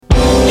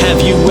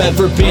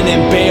ever been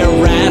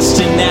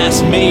embarrassed and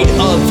ass made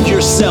of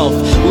yourself,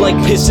 like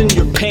pissing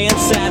your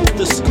pants at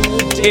the school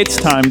dance? It's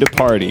time to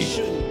party.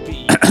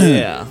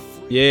 Yeah.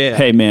 Yeah.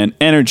 Hey man,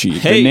 energy.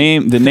 Hey. The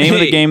name of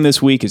the Hey. game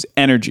this week is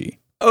energy.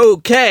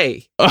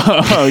 Okay.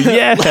 Oh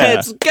yeah.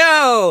 Let's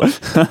go.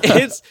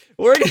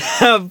 We're gonna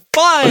have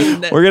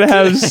fun. We're gonna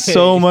have today.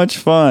 so much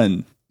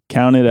fun.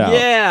 Count it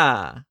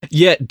out.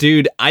 Yeah,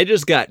 dude, I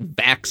just got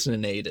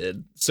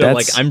vaccinated. So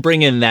That's- I'm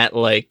bringing that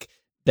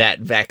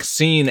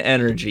vaccine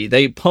energy.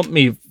 They pumped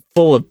me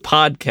full of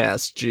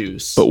podcast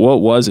juice. But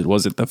what was it?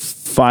 Was it the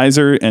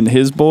Pfizer and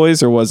his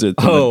boys, or was it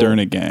the Oh.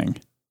 Moderna gang?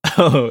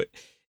 Oh,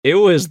 it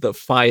was the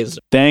Pfizer.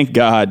 Thank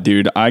God,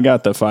 dude. I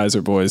got the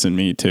Pfizer boys in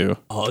me too.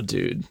 Oh,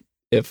 dude,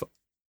 if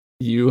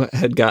you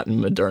had gotten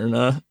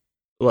Moderna,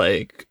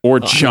 like Or I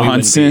don't even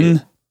Johnson.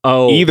 be-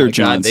 oh, Either my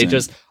God, they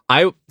Johnson.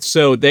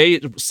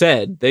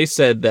 they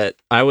said that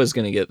I was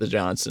gonna get the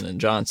Johnson &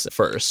 Johnson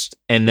first,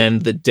 and then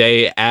the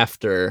day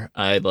after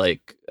I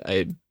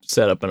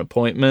set up an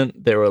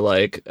appointment, they were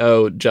like,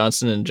 "Oh,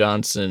 Johnson &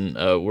 Johnson,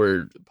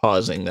 we're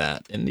pausing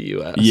that in the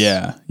US."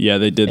 Yeah,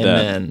 they did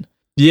and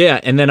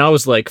that. then I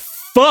was like,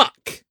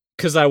 "Fuck,"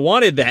 because I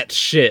wanted that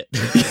shit.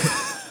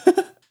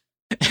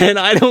 And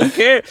I don't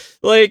care.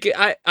 Like,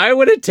 I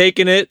would have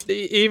taken it,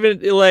 even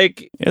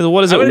like, Yeah,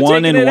 what is I it? would've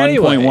 1 in taken it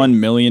anyway. 1.1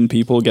 million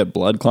people get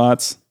blood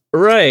clots.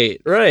 right.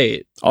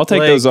 I'll take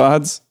Like- those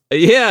odds.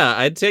 Yeah,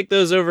 I'd take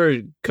those over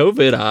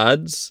COVID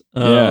odds.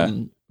 Yeah.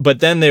 But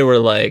then they were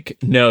like,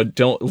 no,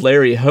 don't.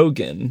 Larry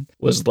Hogan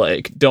was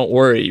like, don't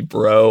worry,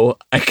 bro,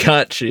 I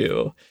got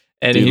you.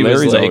 And Dude, he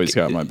Larry's was like, always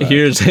got my back.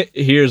 here's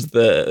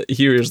the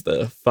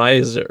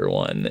Pfizer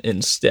one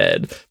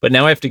instead. But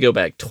now I have to go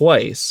back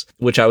twice,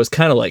 which I was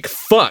kind of like,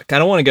 fuck, I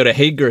don't want to go to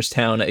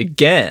Hagerstown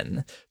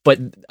again. But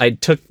I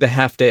took the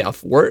half day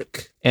off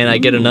work, and I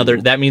get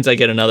that means I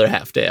get another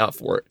half day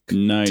off work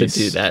Nice. to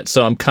do that.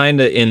 So I'm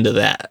kind of into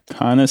that.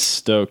 Kind of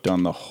stoked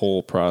on the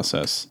whole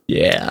process.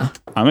 Yeah.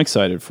 I'm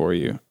excited for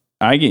you.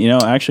 I get,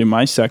 actually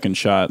my second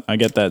shot, I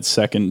get that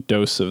second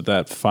dose of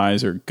that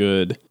Pfizer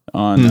good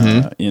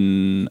on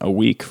in a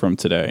week from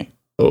today.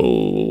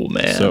 Oh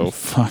man. So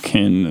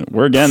fucking,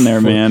 we're getting there,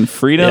 man.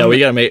 Freedom yeah, we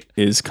gotta make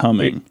is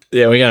coming. we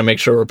gotta make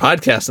sure we're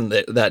podcasting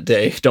that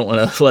day. Don't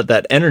want to let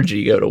that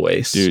energy go to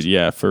waste, Dude,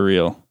 yeah, for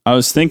real. I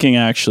was thinking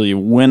actually,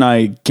 when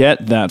I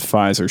get that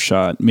Pfizer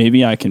shot,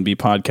 maybe I can be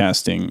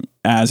podcasting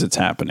as it's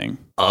happening.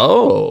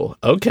 Oh,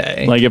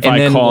 okay. Like if And I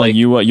then, call like,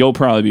 you, you'll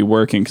probably be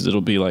working because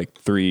it'll be like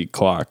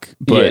 3:00.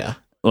 But yeah,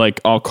 like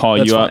I'll call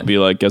That's you up, fine. be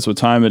like, guess what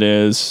time it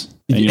is,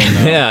 and you'll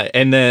know. yeah,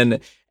 and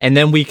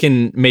then we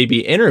can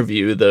maybe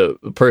interview the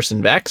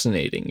person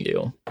vaccinating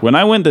you. When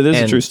I went to this is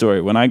a And- true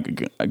story. When I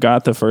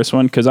got the first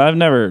one, because I've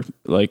never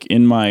like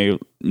in my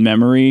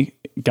memory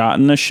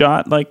gotten a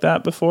shot like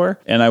that before,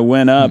 and I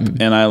went up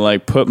and I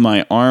like put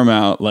my arm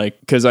out, like,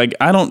 because I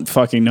don't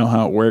fucking know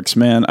how it works,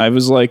 man. I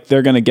was like,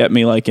 they're gonna get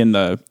me like in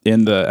the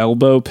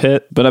elbow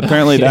pit, but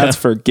apparently Yeah. that's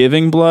for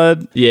giving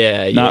blood,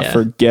 Yeah, not yeah.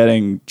 for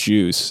getting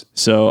juice.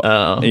 So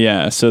Oh.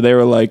 yeah, so they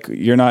were like,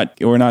 we're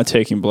not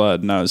taking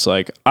blood, and I was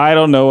like, I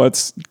don't know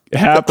what's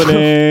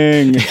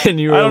happening. And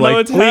you I were don't know like,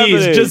 what's please,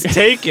 happening. just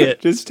take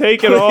it. Just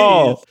take it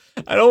all. Please.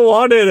 I don't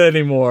want it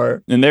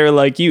anymore. And they were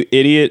like, you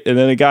idiot. And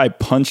then a guy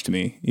punched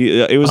me.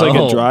 It was like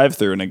Oh. a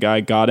drive-through, and a guy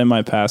got in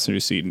my passenger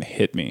seat and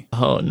hit me.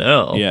 Oh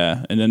no.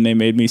 Yeah. And then they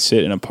made me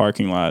sit in a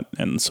parking lot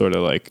and sort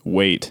of like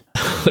wait.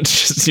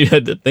 Just you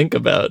had to think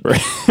about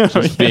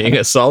just being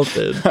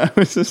assaulted. I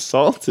was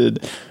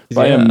assaulted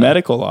by Yeah. a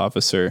medical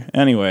officer.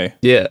 Anyway,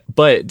 Yeah,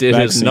 but did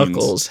his Vaccines.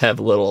 knuckles have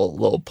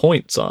little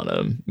points on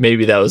them?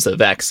 Maybe that was a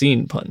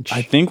vaccine punch.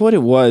 I think what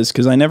it was,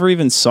 because I never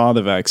even saw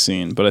the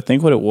vaccine, but I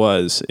think what it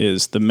was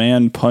is the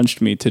man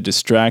punched me to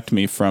distract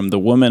me from the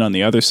woman on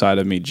the other side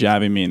of me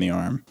jabbing me in the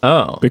arm.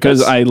 oh, Because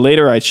that's-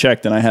 I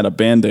checked and I had a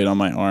Band-Aid on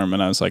my arm,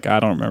 and I was like, I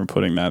don't remember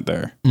putting that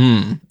there.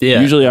 yeah.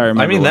 Usually I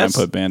remember when I that's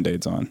put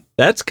Band-Aids on.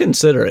 that's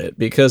considerate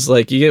because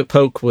like you get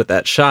poked with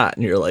that shot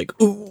and you're like,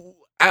 ooh,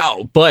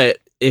 ow. But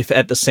if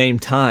at the same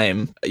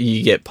time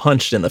you get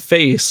punched in the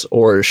face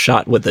or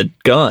shot with a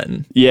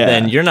gun, Yeah.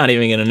 then you're not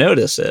even going to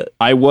notice it.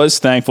 I was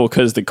thankful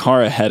because the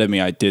car ahead of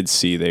me, I did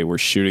see they were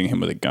shooting him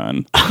with a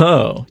gun.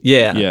 Oh,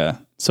 yeah. Yeah.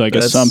 So I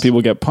guess That's- some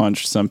people get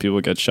punched, some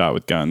people get shot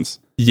with guns.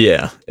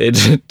 Yeah.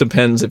 It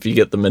depends if you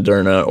get the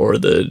Moderna or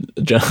the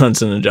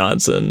Johnson &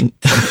 Johnson.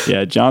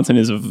 Yeah, Johnson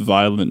is a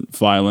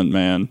violent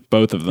man,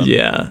 both of them.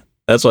 Yeah.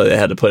 That's why they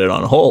had to put it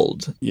on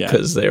hold. Yeah.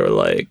 Because they were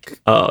like,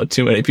 oh,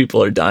 too many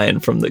people are dying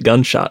from the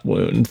gunshot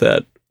wound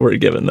that we're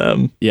giving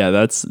them. Yeah,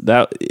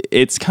 that.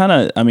 It's kind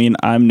of, I mean,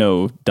 I'm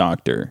no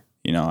doctor.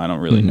 I don't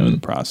really know the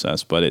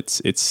process, but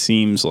it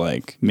seems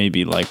like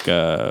maybe like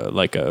a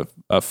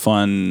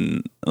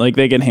fun, like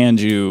they can hand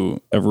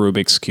you a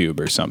Rubik's Cube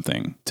or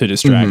something to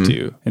distract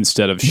you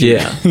instead of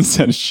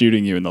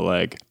shooting you in the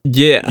leg.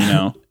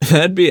 Yeah.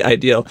 That'd be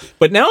ideal.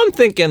 But now I'm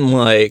thinking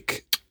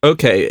like,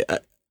 okay,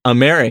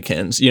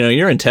 Americans,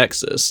 you're in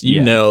Texas, you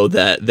Yeah. know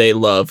that they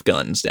love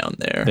guns down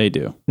there. They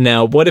do.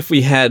 Now, what if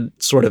we had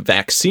sort of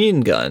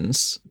vaccine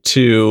guns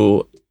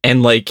to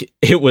and like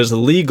it was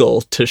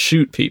legal to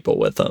shoot people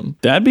with them.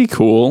 That'd be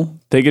cool.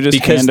 They could just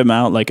hand them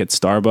out like at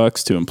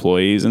Starbucks to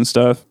employees and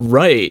stuff.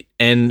 Right.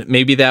 And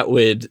maybe that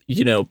would,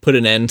 put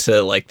an end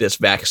to like this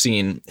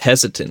vaccine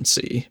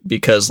hesitancy,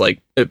 because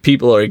like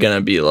people are going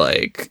to be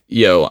like,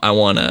 yo, I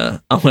want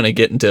to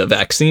get into a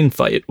vaccine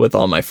fight with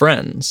all my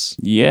friends.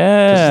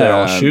 Yeah. They're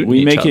all shooting we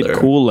each make other. it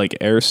cool like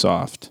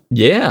airsoft.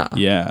 Yeah.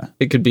 Yeah.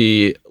 It could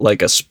be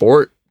like a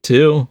sport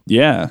too.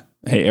 Yeah.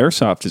 Hey,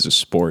 airsoft is a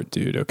sport,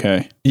 dude,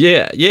 okay?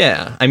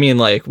 Yeah. I mean,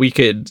 like, we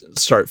could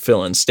start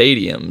filling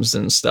stadiums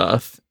and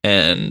stuff,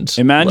 and...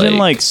 Imagine,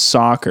 like,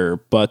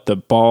 soccer, but the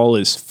ball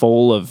is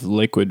full of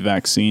liquid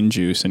vaccine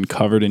juice and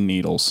covered in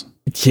needles.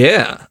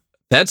 Yeah,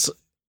 that's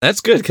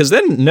good, because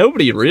then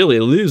nobody really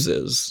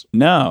loses.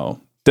 No.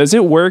 Does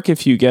it work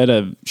if you get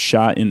a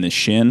shot in the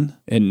shin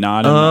and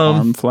not in the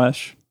arm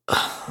flesh?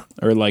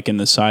 Or, like, in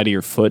the side of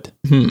your foot?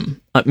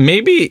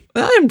 Maybe.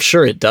 I'm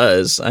sure it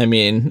does. I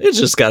mean, it's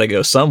just got to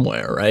go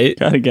somewhere, right?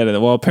 Got to get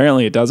it. Well,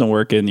 apparently it doesn't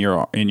work in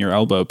your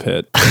elbow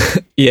pit.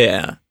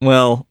 Yeah.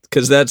 Well,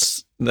 because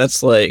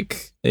that's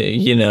like,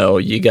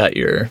 you got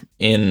your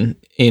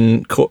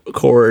in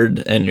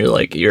cord and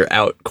your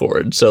out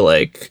cord. So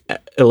like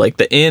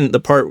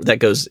the part that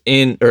goes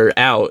in or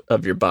out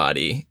of your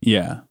body.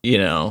 Yeah.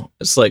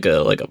 It's like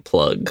a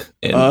plug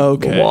in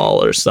the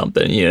wall or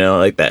something,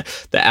 like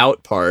that. The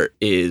out part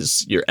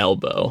is your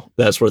elbow.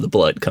 That's where the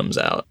blood comes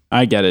out.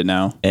 I get it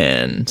now.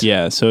 And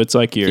yeah, so it's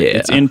like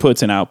it's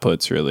inputs and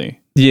outputs, really.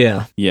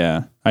 Yeah.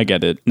 Yeah, I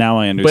get it. Now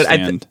I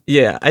understand.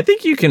 But I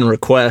think you can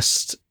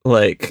request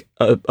like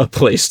a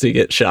place to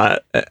get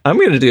shot. I'm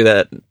going to do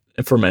that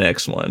for my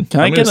next one.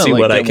 I'm going to see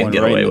what I can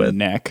get away with.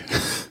 Neck.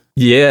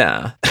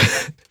 Yeah.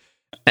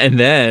 And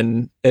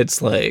then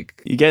it's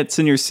like... It gets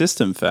in your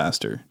system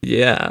faster.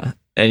 Yeah.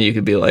 And you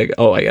could be like,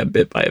 oh, I got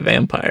bit by a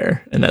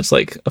vampire. And that's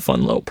like a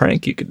fun little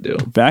prank you could do.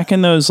 Back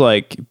in those,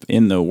 like,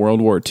 in the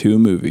World War II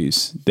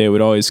movies, they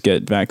would always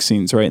get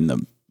vaccines right in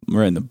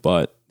the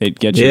butt. They'd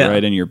get you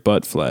right in your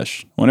butt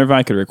flesh. Wonder if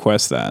I could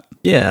request that.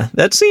 Yeah,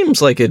 that seems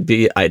like it'd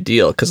be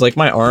ideal, because like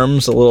my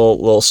arm's a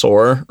little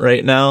sore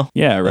right now.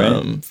 Yeah,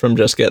 right. From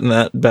just getting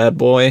that bad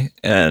boy.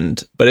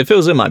 But if it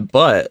was in my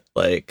butt,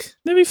 like...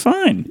 That'd be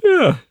fine.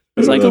 Yeah.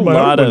 There's like a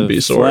lot of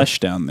flesh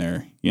down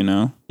there,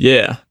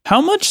 Yeah.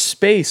 How much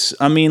space?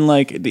 I mean,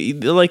 like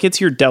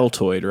it's your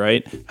deltoid,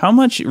 right? How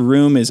much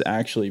room is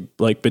actually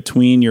like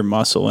between your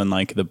muscle and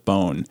like the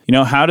bone?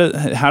 How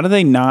do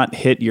they not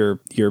hit your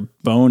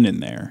bone in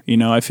there?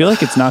 I feel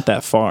like it's not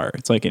that far.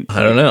 It's like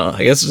I don't know.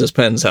 I guess it just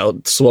depends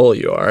how swole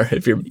you are.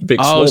 If you're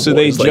big, swole so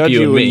they boys, judge like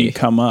you when me. you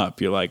come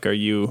up. You're like, are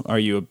you a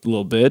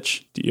little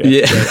bitch? Do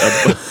you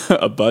have to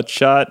get a butt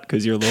shot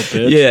because you're a little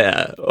bitch?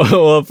 Yeah.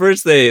 Well,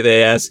 first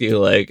they ask you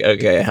like,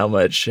 okay, how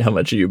much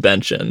are you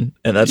benching?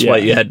 And that's why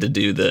you had to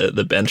do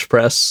the bench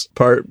press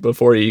part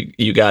before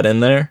you got in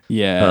there.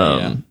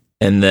 Yeah.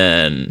 And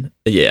then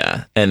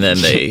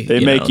they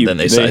make you. Then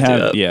they size you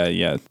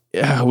up.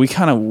 Yeah. We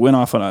kind of went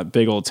off on a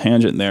big old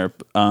tangent there.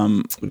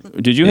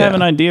 Did you have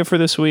an idea for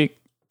this week?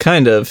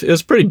 Kind of. It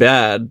was pretty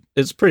bad.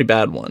 It's a pretty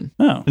bad one.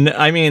 Oh.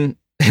 I mean,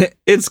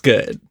 it's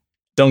good.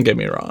 Don't get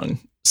me wrong.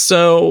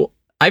 So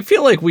I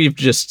feel like we've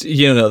just,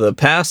 the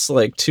past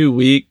like 2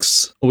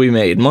 weeks, we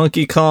made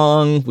Monkey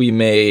Kong, we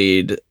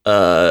made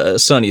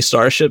Sunny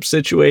Starship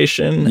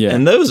Situation,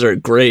 and those are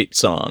great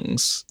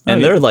songs,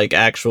 and they're like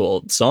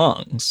actual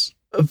songs.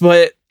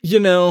 But,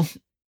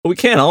 we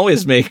can't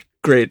always make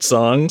great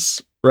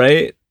songs,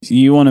 right?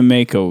 You want to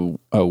make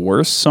a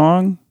worse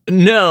song?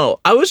 No,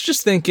 I was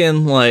just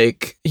thinking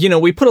like,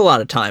 we put a lot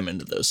of time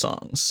into those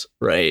songs,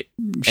 right?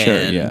 Sure,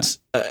 and,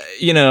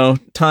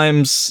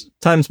 time's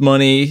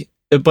money.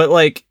 But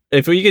like,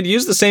 if we could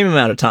use the same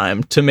amount of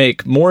time to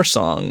make more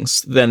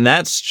songs, then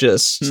that's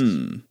just,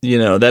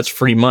 that's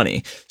free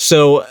money.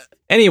 So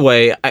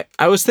anyway,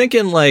 I was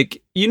thinking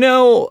like,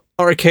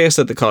 our Chaos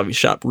at the Coffee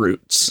Shop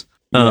roots.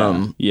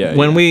 Just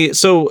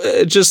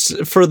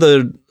for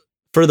the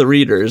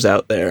readers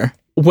out there,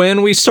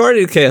 when we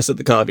started Chaos at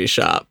the Coffee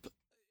Shop,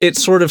 it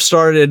sort of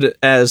started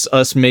as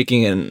us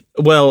making it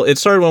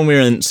started when we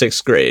were in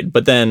 6th grade,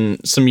 but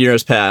then some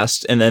years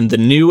passed, and then the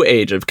new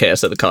age of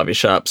Chaos at the Coffee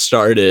Shop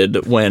started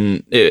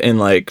in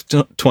like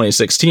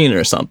 2016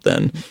 or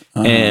something.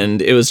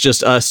 And it was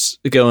just us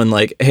going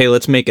like, hey,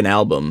 let's make an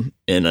album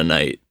in a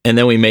night. And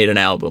then we made an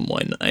album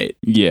one night.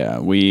 Yeah,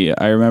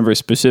 I remember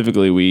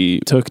specifically we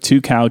took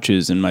 2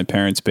 couches in my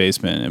parents'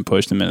 basement and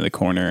pushed them into the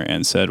corner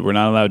and said, we're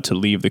not allowed to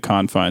leave the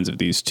confines of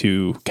this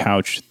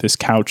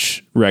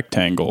couch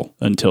rectangle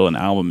until an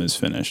album is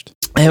finished.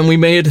 And we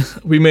made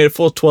a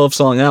full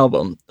 12-song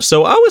album.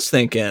 So I was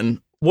thinking,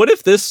 what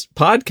if this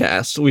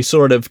podcast, we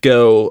sort of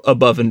go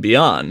above and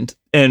beyond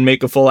and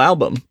make a full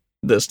album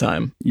this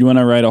time? You want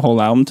to write a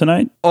whole album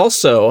tonight?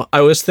 Also,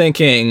 I was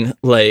thinking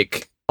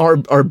like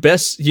our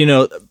best,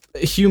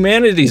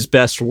 humanity's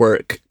best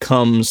work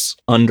comes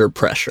under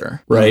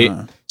pressure, right?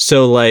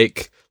 So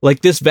like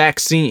this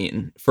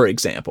vaccine, for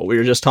example, we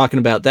were just talking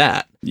about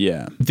that.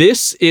 Yeah.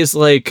 This is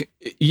like,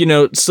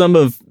 some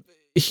of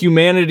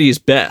humanity's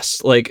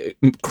best, like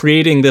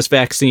creating this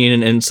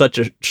vaccine in such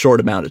a short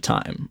amount of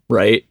time,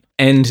 right?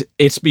 And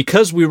it's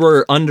because we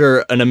were under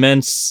an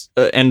immense,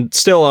 and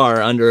still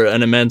are under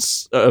an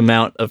immense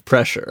amount of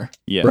pressure,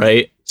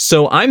 right?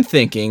 So I'm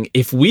thinking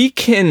if we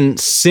can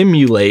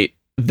simulate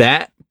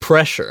that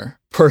pressure,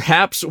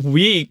 perhaps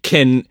we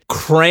can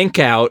crank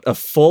out a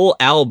full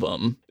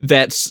album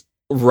that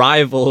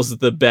rivals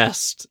the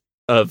best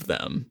of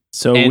them.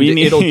 So and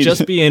it'll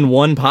just be in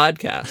one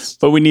podcast.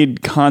 But we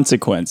need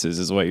consequences,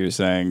 is what you're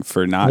saying,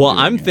 for not. Well,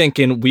 doing I'm it.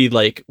 thinking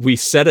we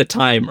set a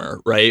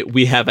timer, right?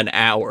 We have an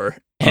hour,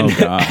 and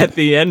at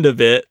the end of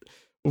it,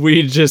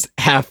 we just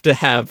have to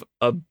have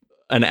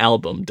an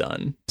album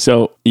done.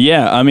 So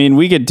yeah, I mean,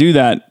 we could do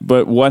that,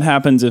 but what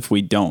happens if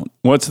we don't?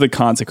 What's the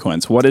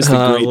consequence? What is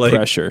the great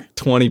pressure?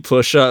 20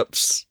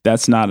 push-ups.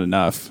 That's not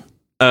enough.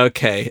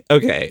 Okay.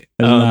 There's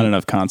not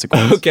enough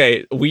consequence.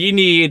 Okay, we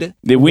need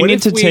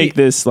to take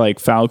this like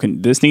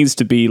Falcon. This needs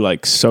to be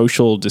like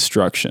social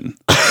destruction.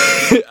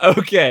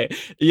 Okay,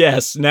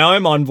 yes, now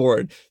I'm on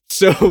board.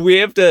 So we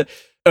have to.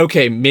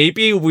 Okay,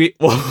 maybe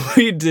what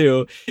we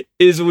do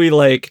is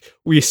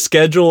we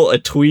schedule a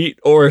tweet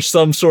or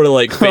some sort of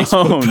like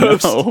Facebook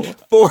post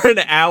for an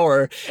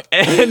hour,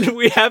 and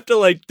we have to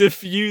like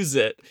diffuse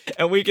it,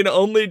 and we can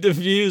only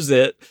diffuse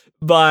it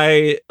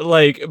by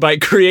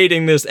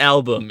creating this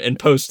album and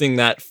posting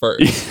that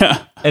first.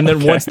 Yeah. And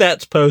then once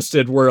that's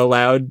posted, we're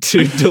allowed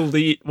to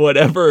delete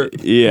whatever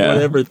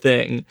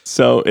thing.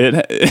 So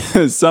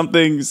it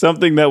something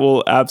that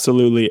will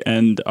absolutely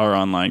end our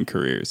online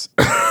careers.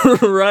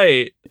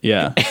 Right.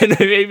 Yeah. And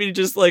maybe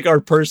just like our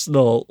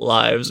personal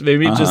lives,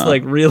 maybe just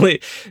like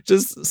really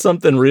just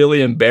something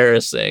really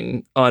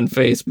embarrassing on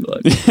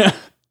Facebook. Yeah.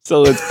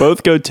 So let's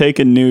both go take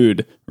a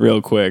nude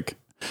real quick.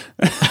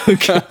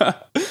 Okay.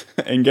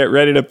 And get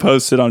ready to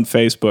post it on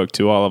Facebook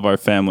to all of our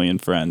family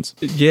and friends.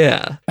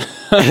 Yeah.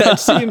 That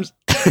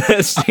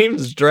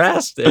seems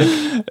drastic.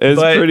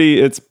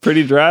 It's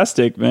pretty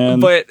drastic, man.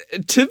 But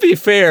to be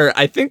fair,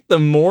 I think the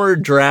more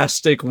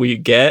drastic we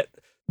get,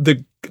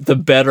 the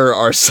better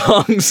our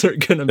songs are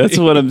going to be. That's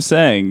what I'm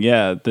saying.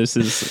 Yeah,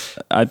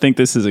 I think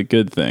this is a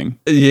good thing.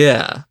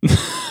 Yeah.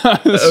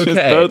 Let's just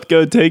both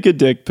go take a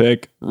dick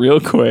pic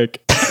real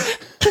quick.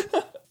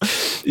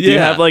 Do you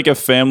have like a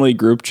family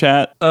group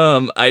chat?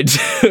 I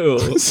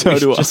do. So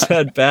do I. Just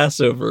had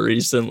Passover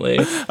recently.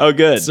 Oh,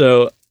 good.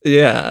 So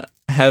yeah,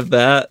 have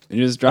that.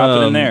 You just drop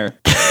it in there.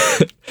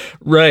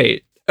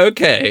 Right.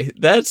 Okay.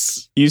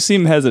 You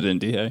seem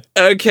hesitant, DA.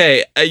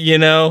 Okay.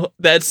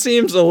 That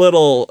seems a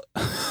little.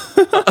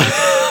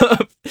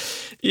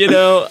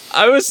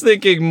 I was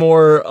thinking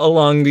more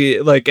along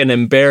the like an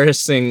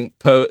embarrassing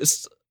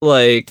post,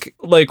 like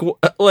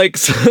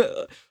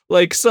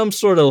some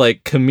sort of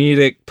like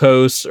comedic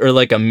post or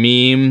like a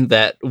meme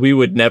that we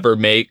would never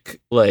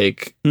make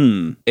like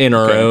in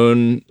our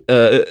own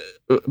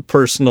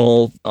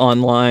personal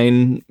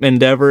online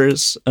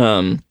endeavors.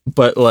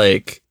 But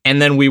like, and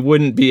then we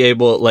wouldn't be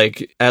able,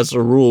 like, as a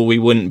rule, we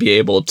wouldn't be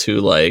able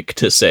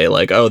to say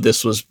like, oh,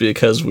 this was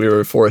because we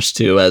were forced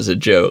to as a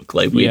joke.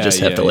 Like we just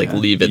have to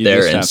leave it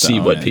there and see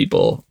what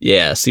people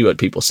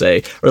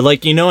say. Or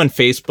like, on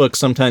Facebook,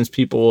 sometimes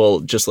people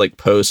will just like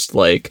post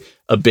like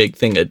a big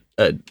thing, a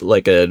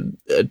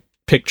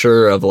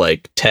picture of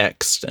like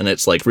text, and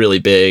it's like really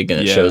big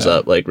and it shows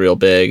up like real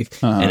big,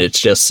 and it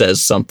just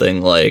says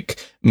something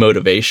like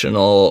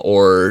motivational,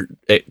 or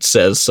it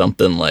says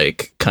something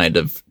like kind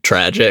of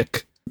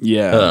tragic,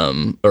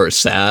 or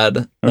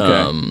sad.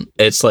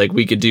 It's like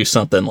we could do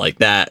something like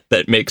that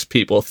makes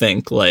people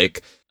think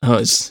like, oh,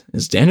 is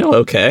Daniel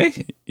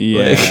okay?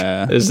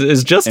 Yeah. Like,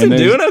 is Justin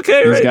doing okay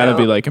right now? There's got to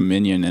be like a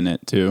minion in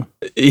it too.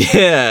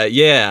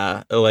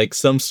 Yeah. Like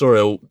some sort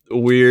of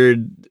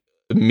weird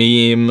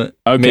meme.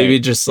 Okay. Maybe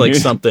just like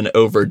something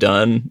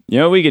overdone. You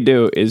know what we could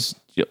do is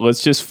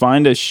let's just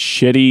find a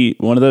shitty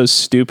one of those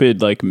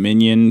stupid like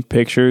minion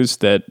pictures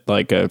that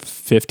like a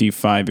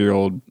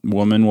 55-year-old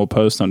woman will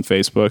post on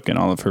Facebook, and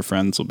all of her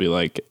friends will be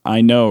like,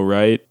 I know,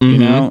 right?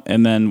 Mm-hmm.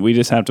 And then we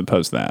just have to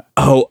post that.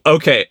 Oh,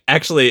 okay.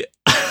 Actually,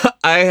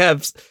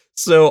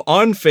 so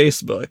on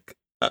Facebook,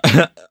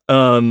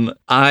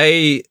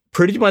 I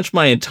pretty much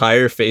my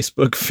entire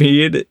Facebook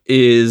feed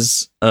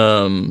is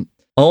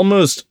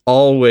almost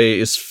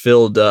always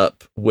filled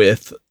up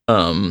with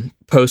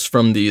posts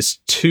from these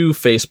two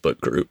Facebook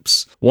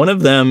groups. One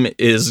of them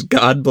is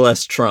God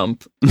Bless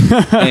Trump,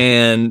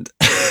 and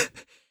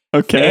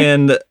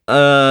and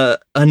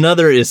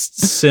another is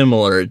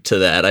similar to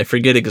that. I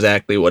forget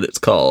exactly what it's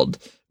called,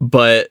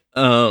 but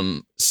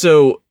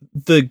so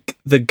the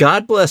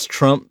God Bless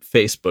Trump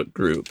Facebook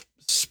group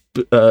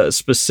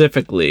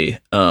specifically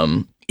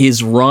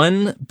is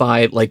run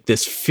by like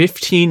this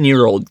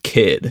 15-year-old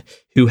kid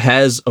who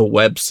has a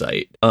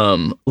website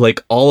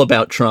like all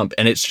about Trump,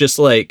 and it's just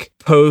like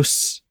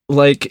posts.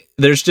 Like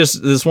there's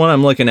just this one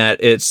I'm looking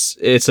at, it's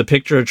a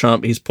picture of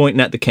Trump, he's pointing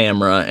at the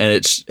camera,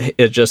 and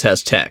it just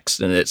has text,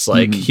 and it's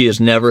like he has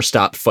never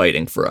stopped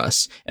fighting for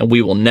us, and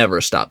we will never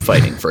stop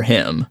fighting for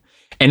him.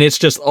 And it's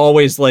just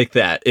always like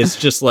that. It's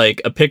just like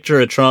a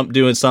picture of Trump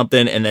doing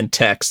something and then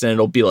text, and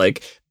it'll be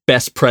like,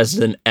 best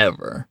president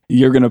ever.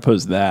 You're gonna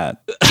post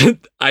that.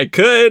 I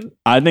could.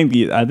 I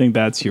think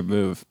that's your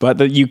move.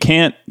 But you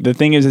can't. The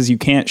thing is you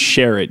can't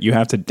share it. You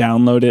have to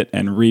download it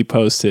and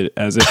repost it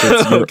as if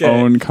it's your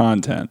own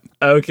content.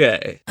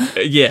 Okay.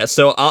 Yeah.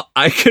 So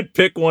I could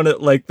pick one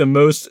of like the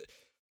most,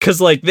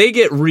 because like they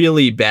get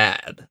really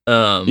bad.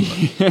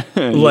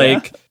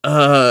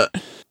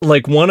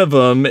 Like one of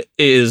them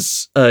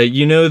is I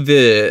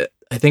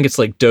think it's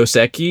like Dos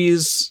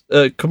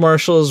Equis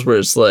commercials where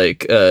it's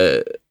like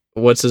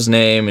what's his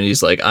name, and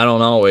he's like, I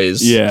don't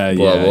always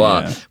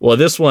blah. Well,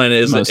 this one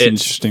is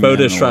it's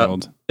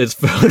Photoshop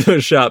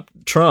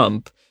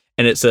Trump,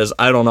 and it says,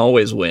 I don't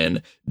always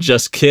win,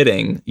 just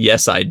kidding,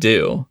 yes I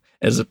do,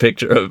 as a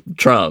picture of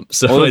Trump.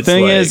 So the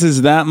thing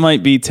is that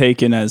might be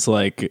taken as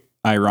like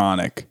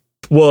ironic.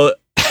 Well,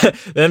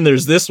 then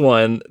there's this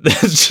one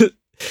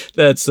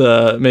that's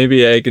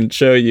maybe I can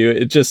show you.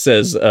 It just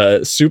says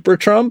Super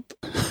Trump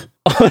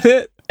on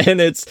it, and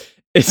it's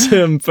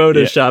him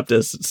photoshopped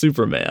as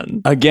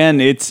Superman. Again,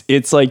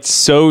 it's like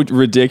so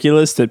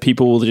ridiculous that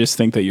people will just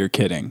think that you're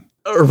kidding.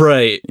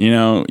 Right. You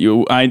know,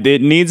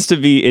 it needs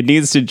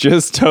to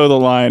just toe the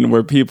line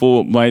where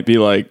people might be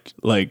like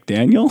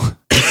Daniel?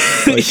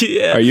 Like,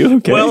 yeah. Are you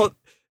okay?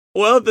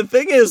 Well, the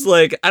thing is,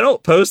 like, I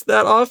don't post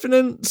that often,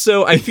 and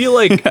so I feel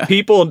like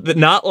people that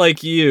not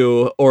like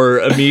you or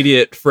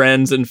immediate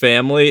friends and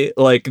family,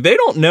 like, they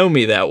don't know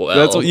me that well.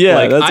 That's what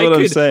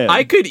I'm saying.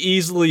 I could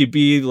easily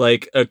be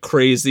like a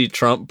crazy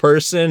Trump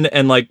person,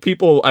 and like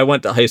people I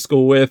went to high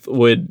school with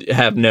would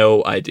have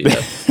no idea.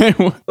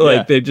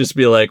 They'd just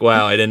be like,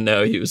 "Wow, I didn't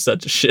know he was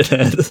such a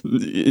shithead."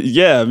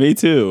 Yeah, me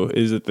too.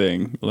 Is a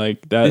thing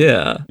like that.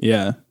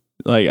 Yeah.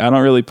 Like, I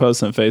don't really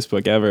post on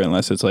Facebook ever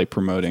unless it's like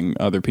promoting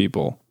other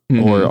people.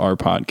 Or our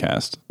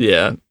podcast.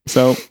 Yeah.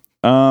 So,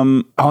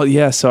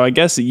 so I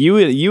guess you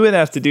would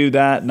have to do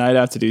that, and I'd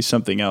have to do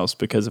something else,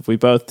 because if we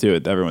both do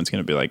it, everyone's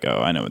going to be like,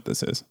 "Oh, I know what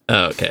this is."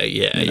 Okay.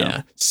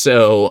 Yeah.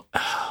 So,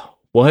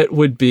 what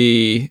would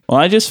be? Well,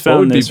 I just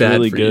found this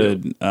really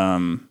good.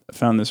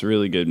 Found this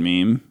really good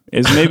meme.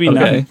 It's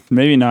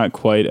maybe not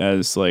quite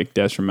as like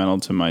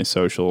detrimental to my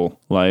social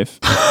life.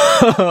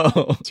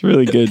 It's a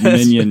really good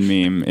minion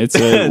meme. It's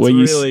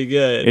really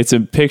good. It's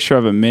a picture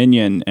of a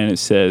minion, and it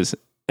says,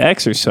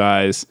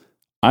 "Exercise,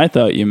 I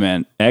thought you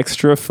meant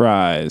extra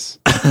fries."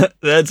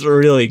 That's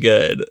really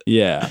good.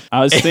 Yeah.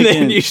 I was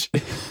thinking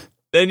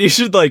then you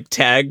should like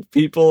tag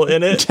people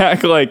in it.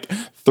 Tag like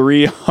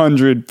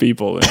 300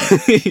 people in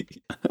it.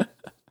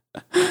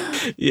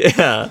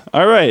 Yeah.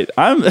 All right.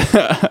 I'm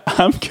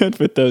good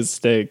with those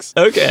stakes.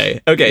 Okay.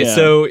 Yeah.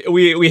 So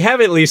we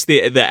have at least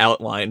the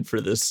outline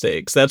for the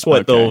stakes. That's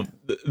what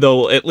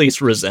they'll at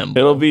least resemble.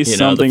 It'll be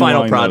something the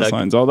final along product. Those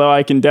lines. Although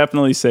I can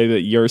definitely say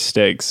that your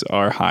stakes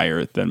are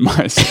higher than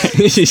my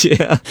stakes.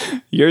 Yeah.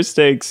 Your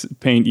stakes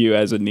paint you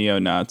as a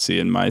neo-Nazi,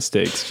 and my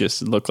stakes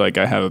just look like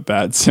I have a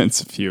bad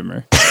sense of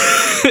humor.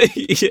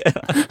 Yeah.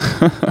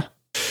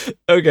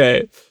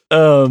 Okay.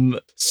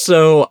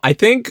 So I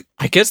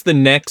guess the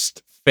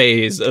next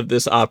phase of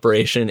this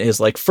operation is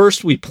like,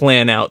 first we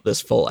plan out this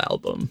full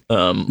album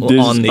on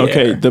the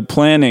air. The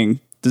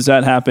planning, does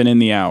that happen in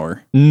the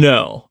hour?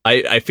 No,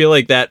 I feel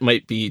like that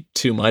might be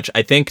too much.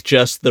 I think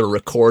just the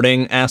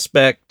recording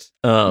aspect.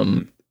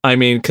 I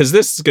mean, because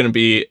this is going to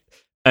be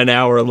an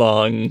hour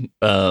long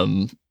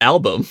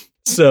album,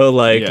 so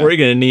like we're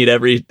going to need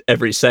every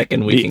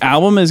second we can. The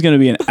album is going to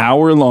be an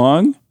hour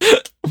long.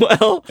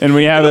 Well, and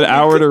we have an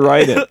hour to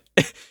write it.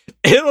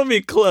 It'll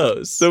be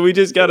close. So we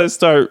just got to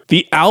start.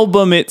 The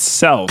album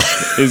itself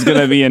is going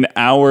to be an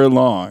hour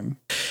long.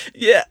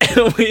 Yeah,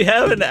 we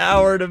have an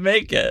hour to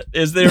make it.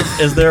 Is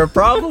there a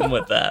problem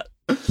with that?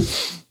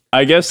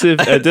 I guess it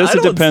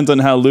depends on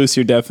how loose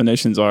your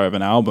definitions are of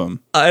an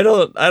album. I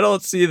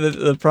don't see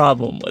the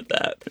problem with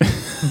that.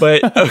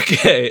 But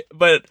okay,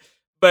 but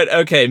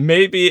okay,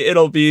 maybe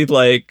it'll be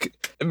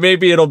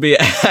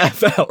a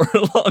half-hour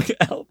long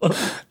album.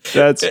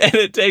 And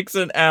it takes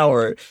an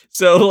hour.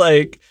 So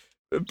like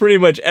pretty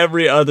much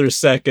every other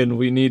second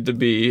we need to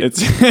be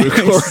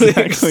recording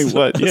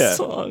exactly a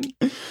song.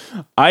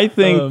 I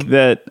think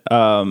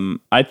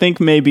I think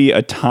maybe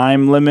a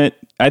time limit.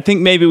 I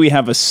think maybe we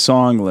have a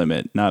song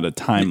limit, not a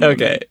time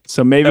limit. Okay.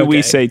 So maybe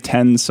we say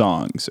 10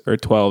 songs or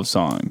 12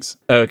 songs.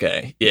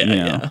 Okay.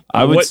 Yeah.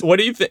 What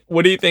do you think?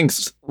 What do you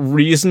think's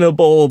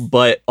reasonable,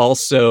 but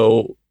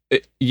also,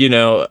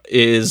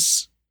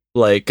 is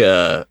like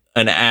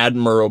an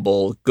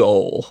admirable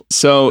goal?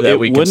 So that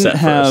we wouldn't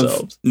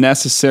have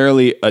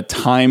necessarily a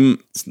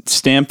time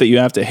stamp that you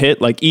have to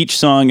hit. Like each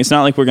song, it's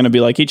not like we're going to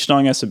be like each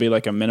song has to be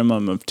like a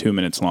minimum of 2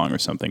 minutes long or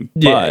something.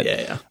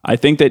 Yeah. I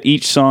think that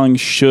each song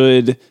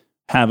should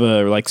have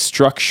a like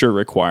structure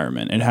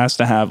requirement. It has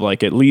to have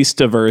like at least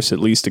a verse, at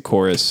least a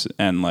chorus,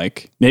 and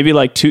like maybe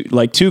like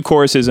two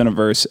choruses and a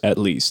verse at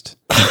least,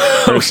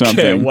 or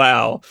something.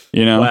 Wow.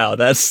 Wow.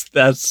 That's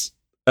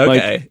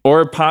okay. Or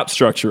a pop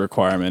structure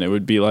requirement. It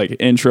would be like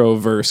intro,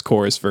 verse,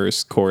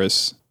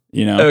 chorus,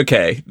 You know,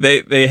 Okay,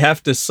 they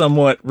have to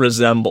somewhat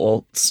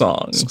resemble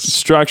songs.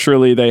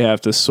 structurally they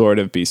have to sort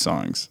of be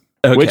songs,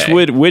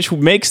 Okay. which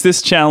makes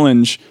this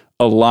challenge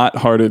a lot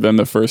harder than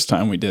the first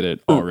time we did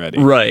it already.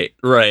 Right,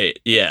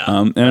 yeah.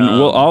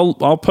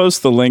 I'll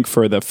post the link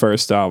for the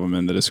first album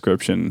in the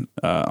description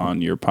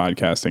on your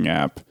podcasting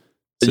app.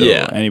 So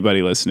Yeah.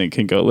 anybody listening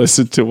can go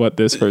listen to what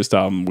this first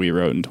album we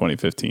wrote in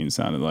 2015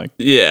 sounded like.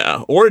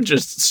 Yeah, or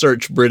just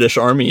search British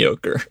Army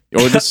Ochre.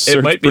 Or just It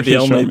search might be the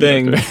British only Army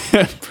thing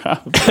Ochre.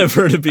 Probably.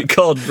 ever to be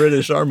called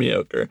British Army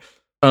Ochre.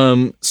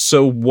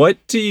 So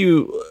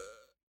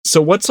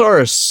what's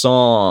our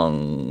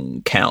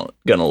song count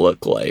gonna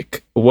look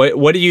like?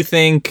 What do you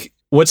think?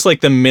 What's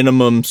like the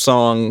minimum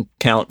song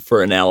count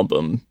for an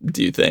album,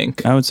 do you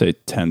think? I would say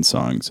 10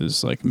 songs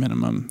is like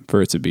minimum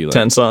for it to be like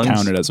 10 songs?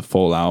 counted as a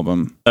full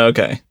album.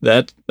 Okay.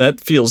 That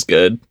feels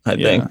good, I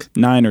think.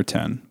 9 or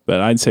 10,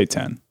 but I'd say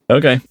 10.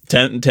 Okay.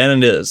 10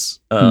 it is.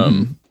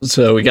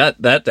 So we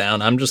got that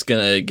down. I'm just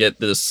gonna get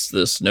this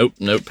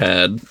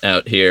notepad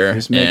out here.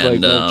 Just make and, like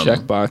little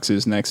check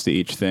boxes next to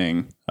each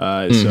thing.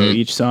 So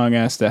each song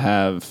has to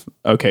have,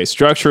 okay,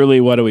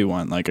 structurally, what do we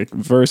want? Like a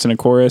verse and a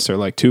chorus, or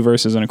like 2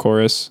 verses and a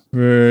chorus?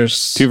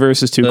 verse. 2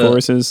 verses, 2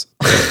 choruses?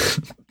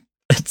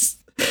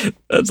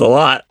 That's a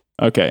lot.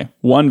 Okay,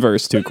 1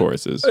 verse, 2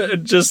 choruses.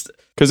 Just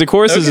Because the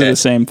choruses Okay. are the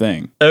same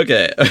thing.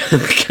 okay.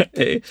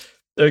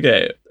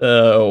 Okay.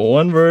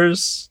 1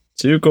 verse,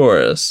 2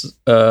 chorus.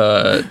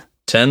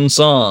 10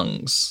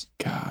 songs.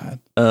 God,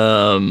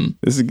 Um,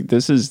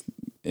 this is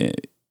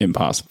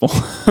impossible.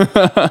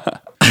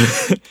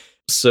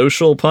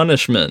 social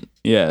punishment.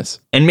 Yes.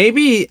 And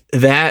maybe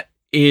that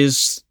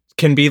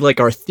can be like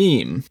our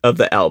theme of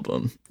the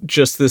album.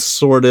 Just this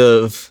sort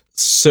of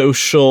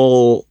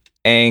social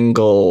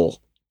angle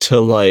to,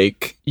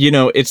 like,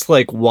 it's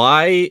like,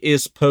 why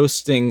is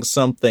posting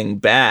something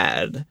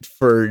bad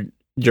for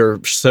your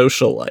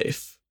social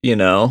life?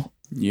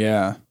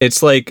 Yeah.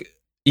 It's like,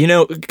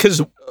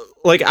 because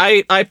like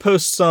I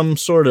post some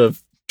sort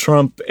of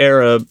Trump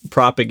era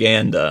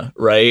propaganda,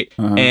 right?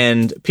 Uh-huh.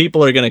 And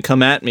people are going to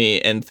come at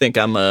me and think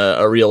I'm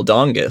a real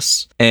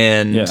dongus.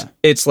 And Yeah.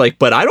 it's like,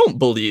 but I don't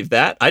believe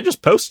that. I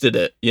just posted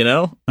it,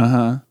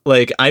 Uh-huh.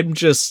 Like, I'm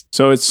just,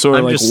 So it's sort of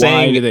I'm like, just why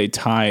saying- do they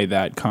tie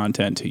that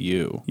content to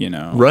you,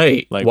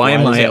 right. Like, why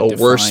am does I that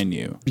a worse? define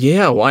you?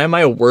 Yeah, why am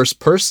I a worse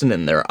person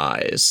in their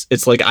eyes?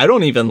 It's like, I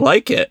don't even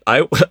like it.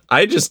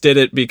 I just did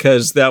it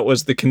because that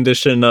was the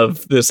condition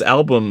of this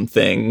album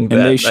thing they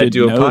that I should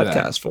do a know podcast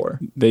that. for.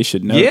 They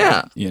should know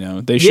Yeah.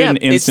 that, They shouldn't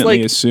it's instantly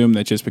like- assume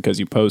that just because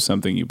you post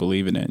something, you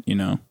believe in it,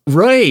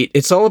 Right.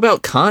 It's all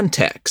about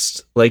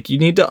context. Like, you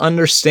need to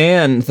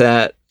understand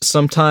that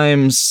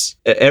sometimes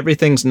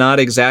everything's not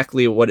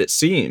exactly what it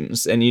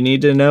seems, and you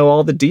need to know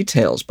all the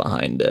details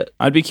behind it.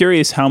 I'd be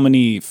curious how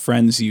many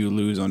friends you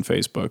lose on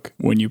Facebook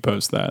when you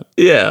post that.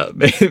 Yeah,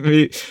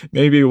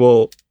 maybe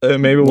we'll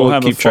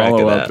have keep a track of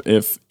follow-up that.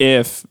 if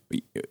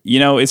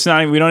it's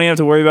not, we don't even have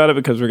to worry about it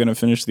because we're going to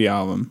finish the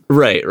album.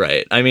 Right.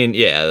 I mean,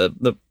 yeah,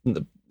 the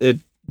it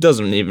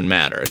doesn't even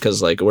matter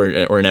because, like,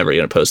 we're never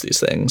gonna post these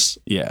things.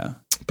 Yeah.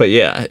 But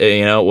yeah,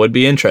 it would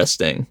be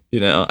interesting.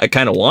 I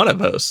kind of want to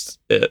post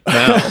it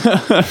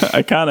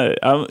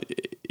now.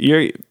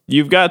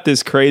 You've got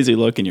this crazy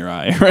look in your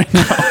eye right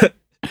now.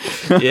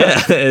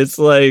 Yeah, it's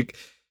like,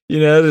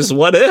 just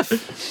what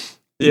if?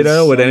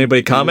 Would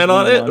anybody comment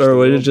on it, or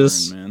would it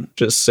just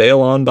sail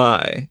on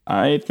by?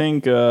 I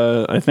think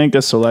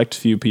a select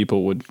few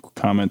people would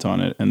comment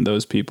on it, and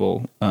those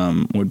people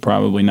would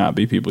probably not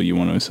be people you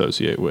want to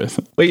associate with.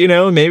 But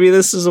maybe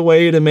this is a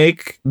way to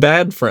make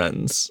bad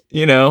friends.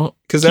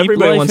 Because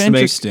everybody wants to make.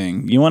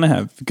 Interesting. You want to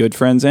have good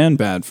friends and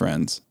bad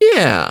friends.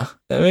 Yeah,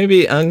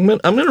 maybe I'm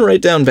gonna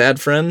write down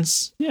bad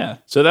friends. Yeah.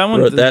 So that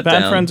one, Wrote that bad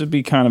down. friends would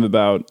be kind of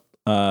about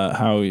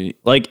how,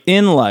 like,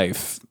 in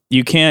life,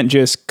 you can't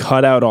just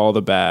cut out all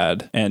the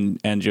bad and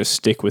just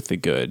stick with the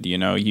good. You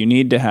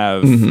need to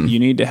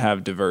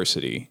have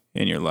diversity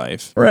in your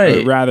life, Right.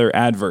 Or rather,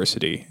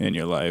 adversity in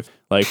your life.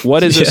 Like,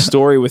 what is a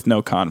story with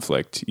no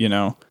conflict?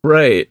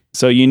 Right.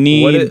 So you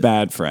need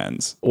bad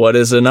friends. What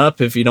is an up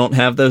if you don't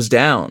have those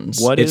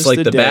downs? What it's is like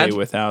the the day bad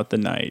without the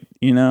night?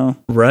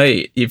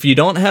 Right. If you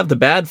don't have the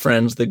bad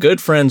friends, the good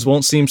friends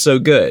won't seem so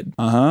good.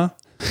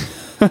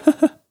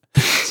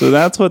 So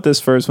that's what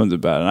this first one's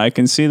about, and I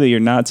can see that you're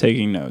not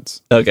taking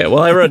notes. Okay,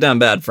 well, I wrote down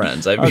bad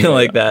friends. I feel Okay.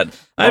 like that.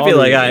 I I'll feel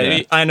like read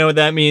it, I know what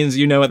that means.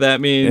 You know what that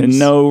means. And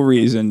no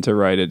reason to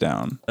write it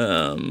down.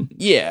 Um,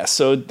 Yeah,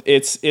 so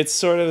it's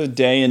sort of a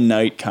day and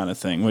night kind of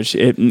thing, which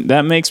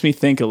that makes me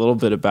think a little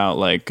bit about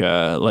like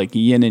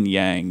yin and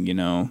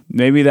yang.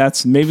 Maybe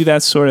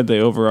that's sort of the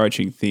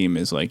overarching theme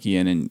is like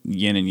yin and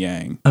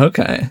yang.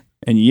 okay.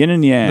 And yin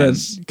and yang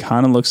That's-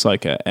 kind of looks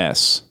like a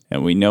S,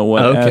 and we know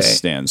what Okay. S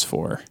stands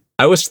for.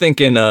 I was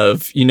thinking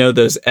of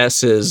those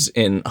S's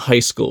in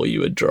high school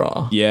you would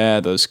draw. Yeah,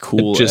 those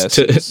cool Just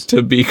S's.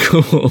 to be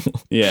cool.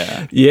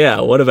 Yeah. Yeah.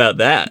 What about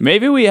that?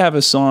 Maybe we have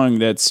a song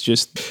that's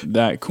just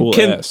that cool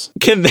Can S.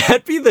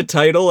 that be the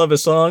title of a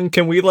song?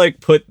 Can we like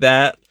put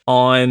that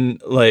on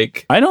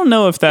like I don't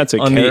know if that's a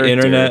on the character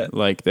internet.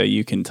 like that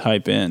you can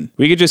type in.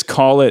 We could just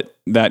call it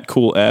that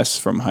cool S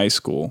from high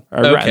school.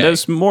 Okay.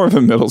 That's more of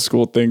a middle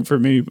school thing for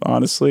me,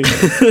 honestly.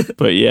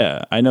 But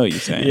yeah, I know what you're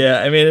saying.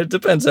 Yeah, I mean it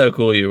depends how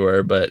cool you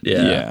were, but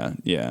yeah.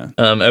 Yeah.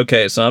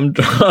 Okay, so I'm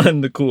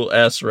drawing the cool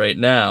S right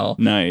now.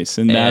 Nice.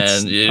 And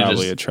that's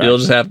probably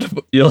attractive.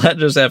 You'll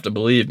just have to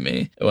believe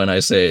me when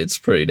I say it's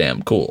pretty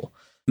damn cool.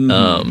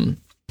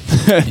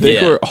 I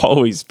think we're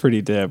always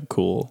pretty damn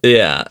cool.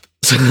 Yeah.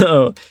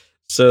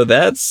 So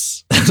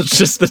that's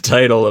just the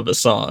title of a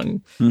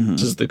song.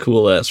 Just the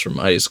cool S from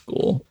high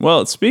school.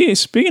 Well,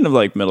 speaking of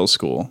like middle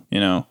school,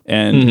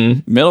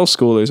 and middle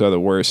schoolers are the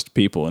worst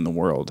people in the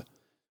world.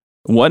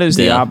 What is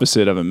the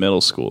opposite of a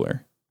middle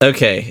schooler?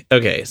 Okay.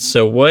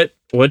 So what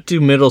do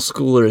middle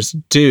schoolers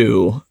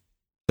do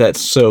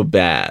that's so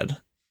bad?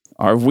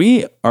 Are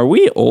we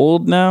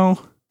old now?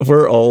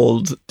 We're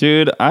old.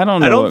 Dude, I don't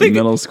know what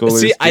middle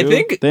schoolers do. I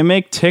think they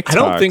make TikToks. I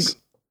don't think.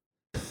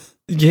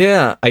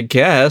 Yeah, I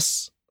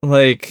guess.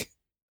 Like,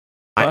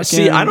 I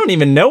don't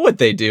even know what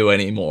they do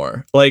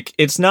anymore. Like,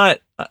 it's not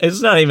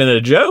even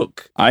a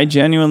joke. I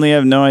genuinely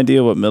have no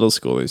idea what middle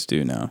schoolers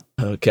do now.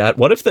 Oh God,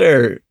 what if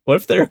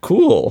they're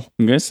cool?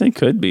 I guess they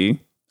could be.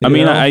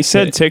 I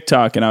said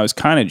TikTok and I was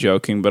kind of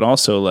joking, but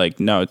also like,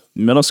 no,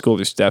 middle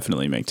schoolers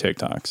definitely make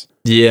TikToks.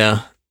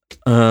 Yeah.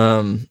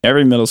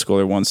 Every middle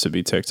schooler wants to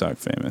be TikTok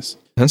famous.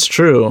 That's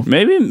true.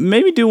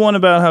 Maybe do one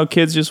about how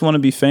kids just want to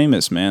be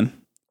famous, man.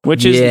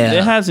 Which is,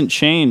 it hasn't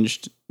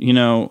changed.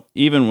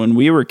 Even when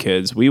we were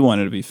kids, we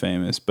wanted to be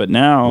famous, but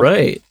now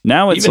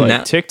it's even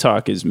like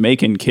TikTok is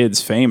making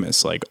kids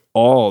famous like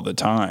all the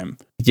time.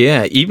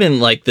 Yeah, even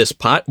like this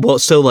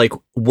so like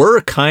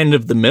we're kind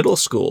of the middle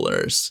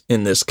schoolers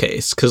in this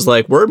case because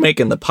like we're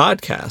making the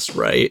podcast,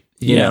 right?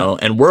 You know,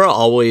 and we're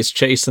always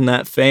chasing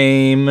that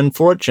fame and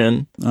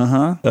fortune.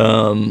 I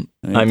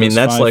mean,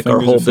 that's like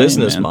our whole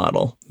business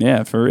model.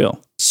 Yeah, for real.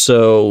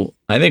 So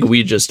I think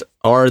we just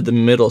are the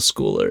middle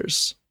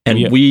schoolers. And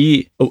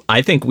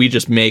I think we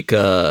just make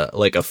a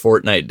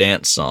Fortnite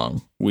dance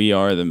song. We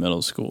are the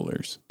middle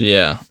schoolers.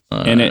 Yeah.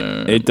 And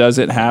it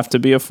doesn't have to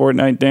be a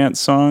Fortnite dance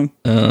song.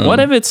 What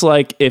if it's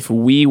like, if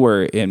we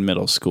were in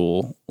middle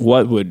school,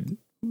 what would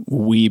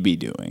we be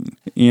doing?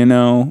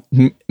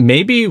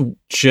 Maybe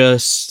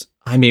just,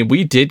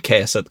 we did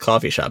KS at the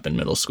coffee shop in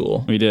middle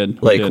school. We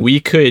did. We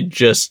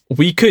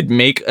could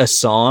make a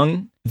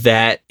song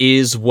that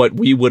is what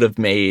we would have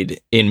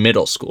made in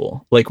middle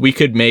school. Like we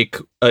could make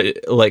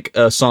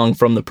a song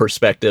from the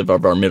perspective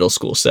of our middle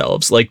school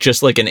selves, like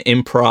just like an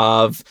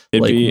improv,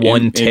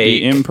 one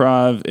take. It'd be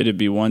improv. It'd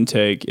be one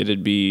take.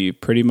 It'd be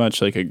pretty much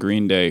like a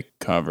Green Day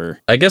cover.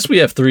 I guess we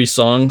have 3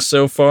 songs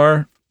so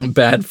far.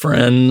 Bad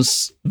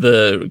Friends,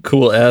 the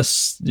cool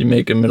S you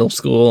make in middle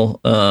school,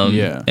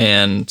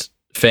 and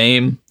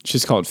Fame. It's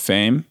just called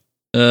Fame.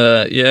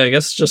 I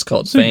guess it's just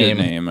called Fame.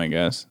 A good name, I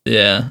guess.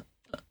 Yeah.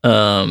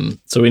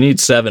 So we need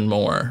 7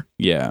 more.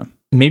 Yeah.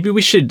 Maybe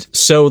we should.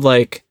 So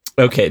like,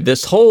 okay,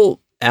 this whole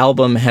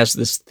album has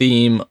this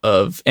theme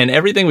of, and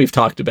everything we've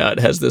talked about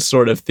has this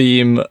sort of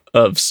theme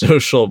of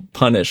social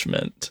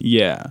punishment.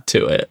 Yeah.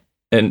 To it,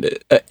 and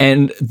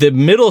the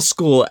middle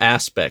school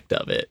aspect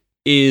of it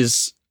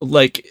is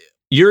like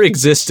your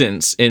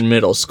existence in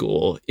middle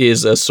school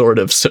is a sort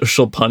of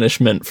social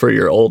punishment for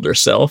your older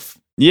self.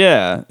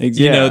 Yeah,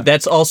 exactly.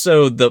 That's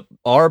also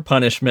our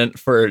punishment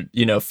for,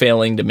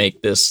 failing to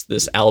make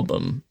this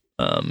album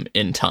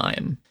in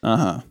time.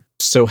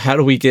 So how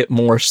do we get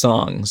more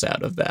songs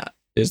out of that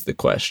is the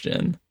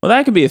question. Well,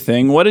 that could be a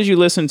thing. What did you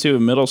listen to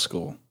in middle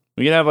school?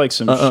 We could have like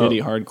some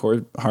shitty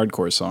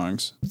hardcore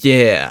songs.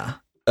 Yeah.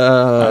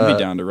 I'd be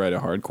down to write a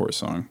hardcore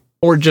song.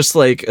 Or just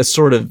like a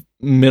sort of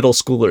middle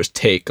schooler's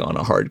take on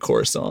a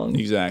hardcore song.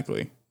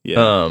 Exactly.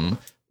 Yeah.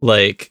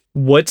 Like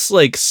what's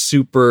like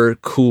super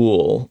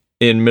cool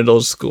in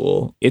middle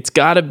school? It's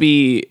got to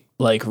be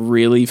like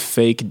really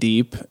fake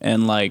deep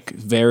and like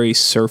very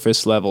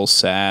surface level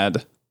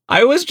sad.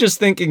 I was just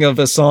thinking of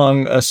a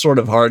sort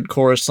of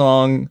hardcore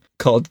song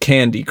called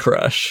Candy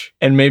Crush.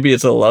 And maybe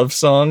it's a love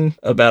song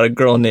about a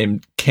girl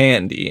named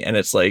Candy. And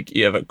it's like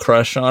you have a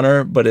crush on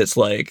her, but it's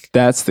like...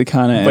 That's the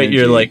kind of But energy.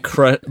 You're like,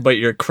 but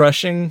you're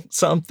crushing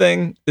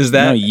something? Is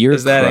that... No, you're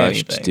is that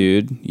crushed, anything?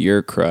 Dude.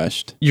 You're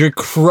crushed. You're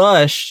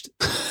crushed?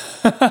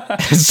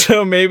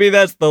 So maybe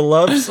that's the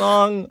love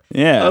song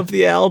of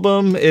the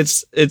album.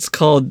 It's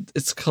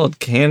called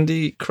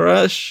Candy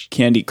Crush.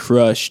 Candy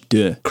Crushed.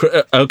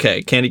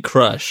 Okay, Candy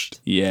Crushed.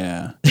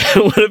 Yeah.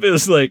 What if it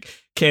was like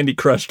Candy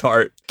Crushed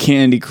Heart?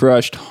 Candy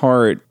Crushed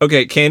Heart.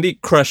 Okay, Candy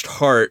Crushed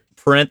Heart,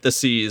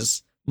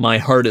 parentheses, my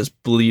heart is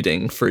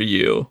bleeding for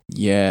you.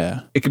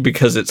 Yeah. It could,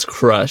 because it's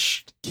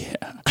crushed.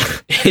 Yeah.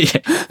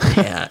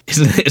 Yeah.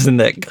 Isn't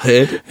that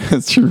good?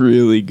 That's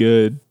really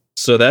good.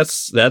 So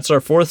that's our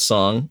 4th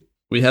song.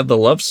 We have the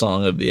love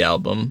song of the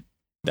album.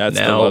 That's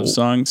the love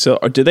song. So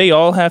do they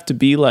all have to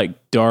be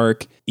like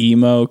dark,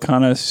 emo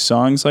kind of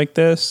songs like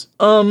this?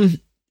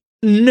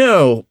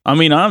 No.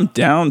 I'm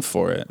down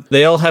for it.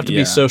 They all have to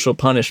be social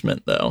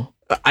punishment, though.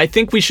 I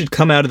think we should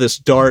come out of this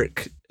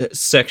dark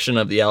section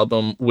of the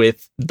album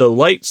with the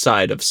light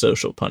side of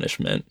social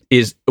punishment,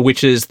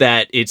 which is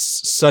that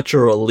it's such a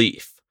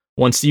relief.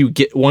 Once you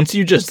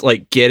just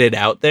like get it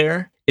out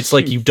there, it's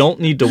like you don't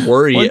need to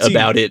worry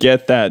about it.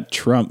 Get that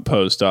Trump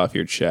post off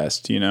your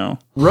chest, you know?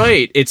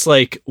 Right. It's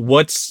like,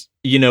 what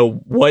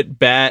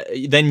bad,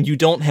 then you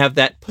don't have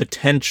that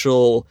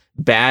potential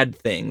bad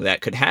thing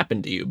that could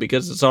happen to you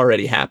because it's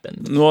already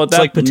happened. Well, it's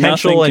like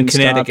potential and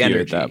kinetic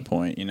energy at that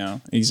point, you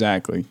know?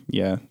 Exactly.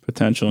 Yeah.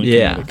 Potential and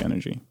kinetic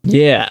energy.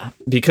 Yeah.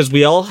 Because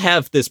we all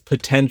have this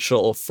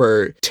potential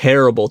for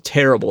terrible,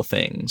 terrible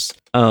things.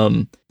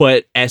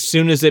 But as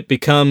soon as it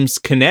becomes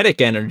kinetic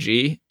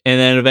energy and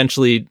then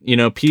eventually,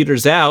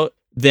 peters out,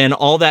 then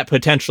all that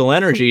potential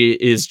energy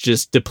is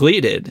just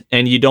depleted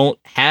and you don't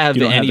have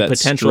any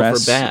potential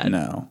for bad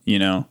now, you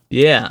know?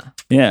 Yeah.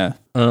 Yeah.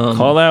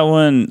 Call that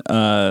one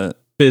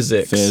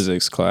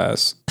physics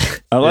class.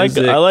 I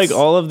like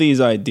all of these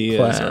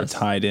ideas are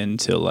tied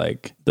into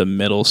like the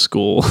middle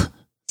school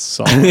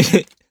song.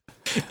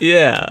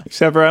 Yeah.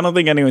 Except for I don't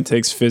think anyone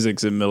takes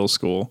physics in middle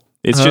school.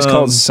 It's just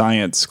called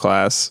science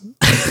class.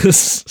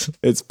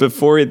 It's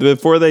before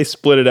they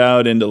split it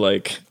out into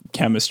like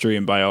chemistry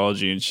and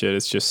biology and shit.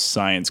 It's just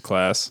science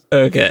class.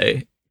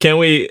 Okay.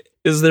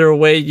 Is there a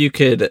way you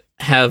could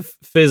have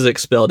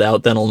physics spelled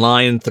out, then a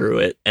line through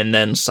it, and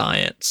then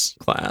science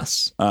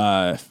class?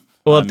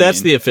 If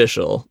that's the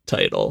official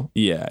title.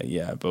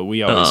 Yeah, but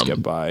we always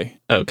get by.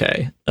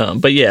 Okay.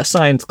 But yeah,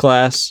 science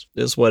class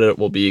is what it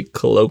will be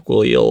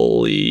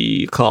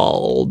colloquially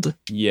called.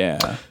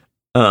 Yeah.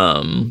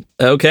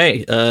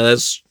 Okay.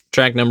 That's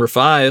track number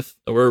 5.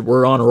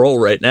 We're on a roll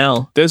right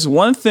now. There's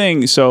one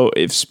thing. So,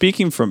 if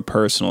speaking from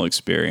personal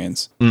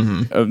experience,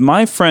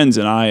 my friends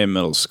and I in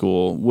middle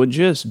school would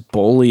just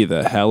bully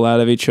the hell out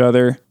of each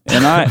other,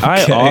 and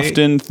I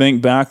often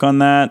think back on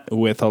that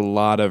with a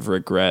lot of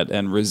regret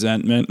and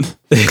resentment.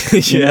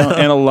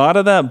 And a lot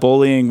of that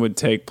bullying would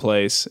take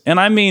place, and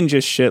I mean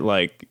just shit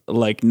like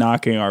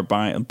knocking our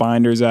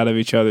binders out of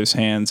each other's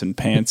hands and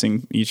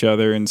pantsing each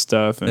other and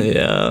stuff. And,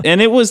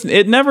 and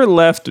it never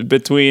left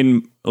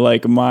between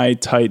like my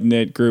tight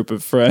knit group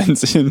of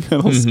friends in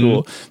middle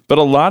school, but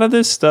a lot of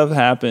this stuff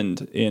happened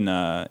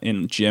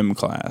in gym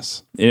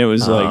class. It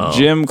was like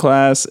gym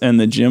class, and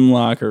the gym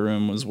locker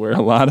room was where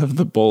a lot of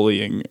the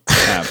bullying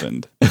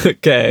happened.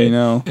 Okay,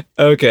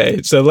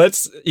 okay. So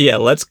let's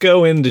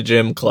go into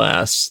gym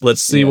class.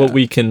 Let's see what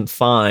we can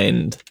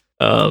find.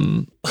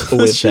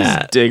 With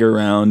that, dig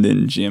around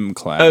in gym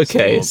class.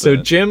 Okay, so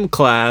gym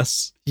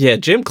class. Yeah,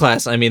 gym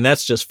class. I mean,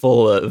 that's just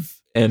full of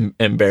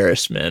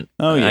embarrassment.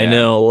 Oh yeah, I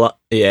know.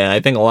 I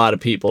think a lot of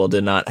people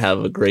did not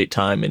have a great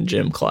time in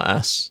gym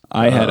class.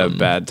 I had a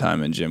bad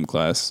time in gym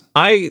class.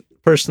 I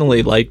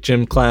personally like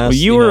gym class. Well,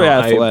 you were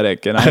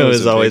athletic, and I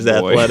was always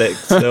athletic,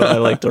 so I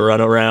like to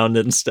run around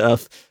and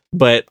stuff.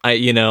 But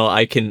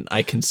I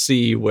can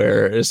see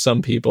where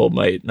some people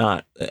might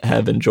not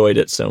have enjoyed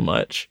it so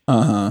much.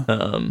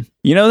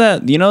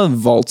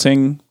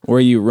 Vaulting where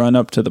you run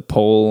up to the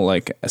pole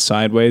like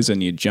sideways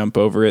and you jump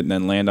over it and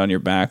then land on your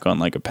back on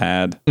like a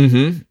pad.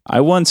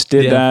 I once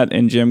did that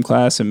in gym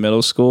class in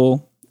middle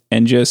school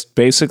and just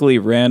basically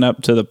ran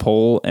up to the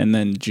pole and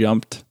then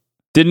jumped.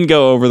 Didn't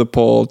go over the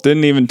pole,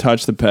 didn't even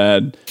touch the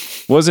pad,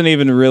 wasn't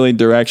even really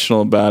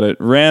directional about it,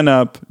 ran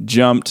up,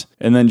 jumped,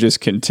 and then just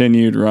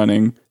continued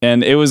running.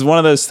 And it was one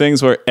of those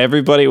things where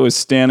everybody was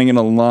standing in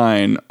a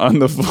line on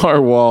the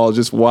far wall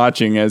just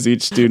watching as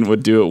each student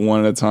would do it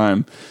one at a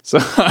time. So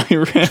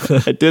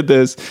I did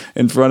this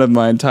in front of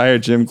my entire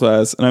gym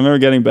class, and I remember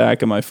getting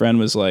back and my friend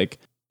was like,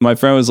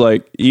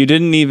 you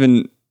didn't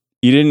do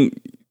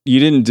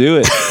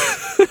it.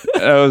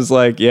 I was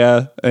like,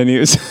 yeah. And he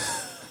was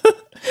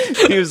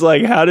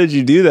like, how did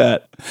you do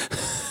that?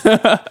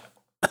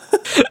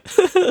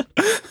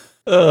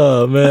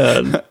 Oh,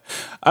 man.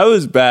 I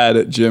was bad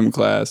at gym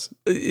class.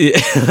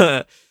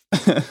 Yeah.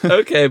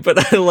 Okay,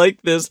 but I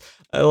like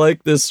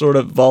this sort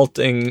of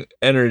vaulting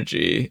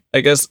energy.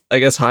 I guess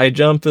high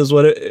jump is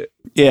what it.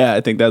 Yeah,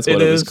 I think that's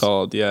what it was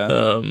called. Yeah.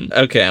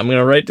 Okay, I'm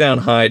gonna write down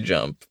high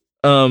jump.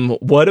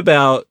 What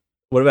about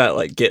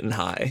like getting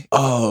high?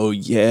 Oh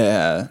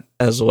yeah.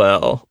 As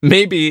well.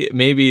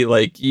 Maybe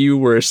like you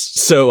were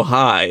so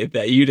high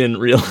that you didn't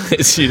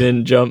realize you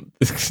didn't jump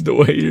the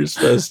way you're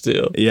supposed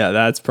to. Yeah,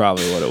 that's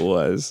probably what it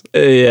was.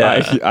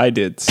 Yeah. I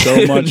did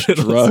so much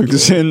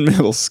drugs in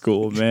middle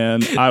school,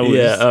 man.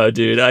 Yeah, oh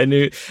dude, I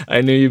knew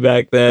you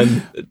back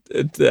then.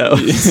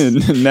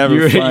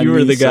 Never you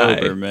were the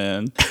guy, sober,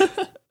 man.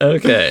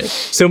 Okay,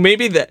 so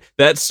maybe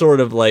that's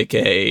sort of like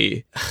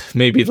a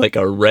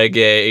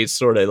reggae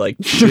sort of like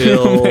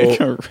chill.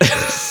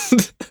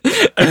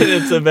 And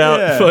it's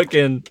about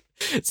fucking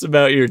It's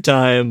about your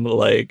time,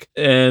 like,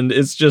 and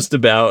it's just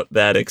about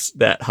that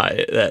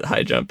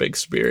high jump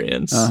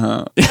experience.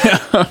 Yeah.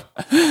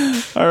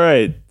 All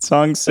right,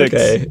 song 6.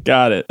 Okay.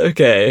 Got it.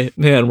 Okay,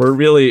 man, we're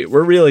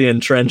really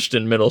entrenched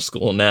in middle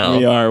school now.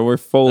 We are. We're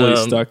fully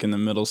stuck in the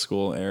middle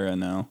school era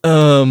now.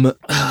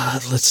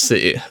 Let's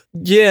see.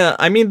 Yeah,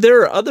 I mean,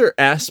 there are other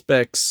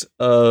aspects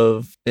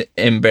of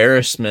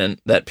embarrassment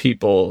that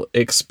people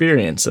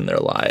experience in their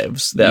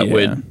lives that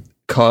would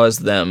cause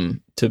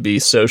them to be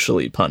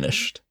socially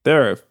punished.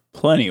 There are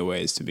plenty of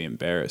ways to be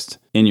embarrassed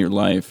in your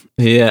life.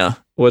 Yeah.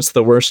 What's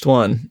the worst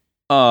one?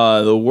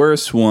 The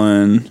worst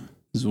one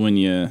is when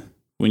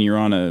you're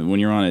on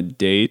a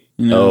date.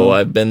 You know, Oh,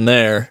 I've been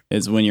there.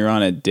 is when you're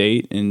on a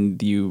date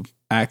and you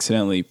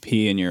accidentally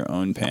pee in your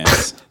own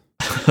pants.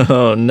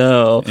 Oh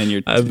no.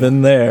 And I've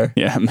been there.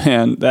 Yeah,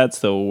 man, that's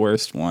the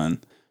worst one.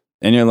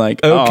 And you're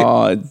like, Okay.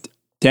 oh,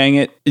 dang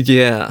it.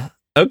 Yeah.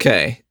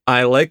 Okay.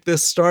 I like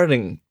this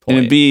starting point. And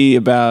it'd be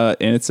about,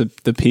 and it's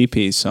the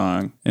pee-pee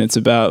song. And it's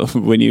about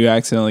when you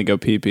accidentally go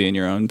pee-pee in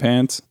your own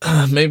pants.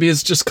 Maybe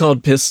it's just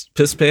called Piss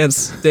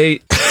Pants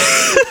Date.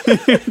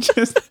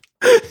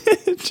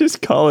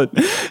 Just call it.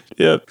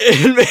 Yep.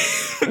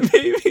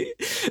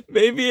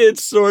 maybe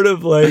it's sort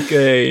of like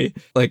a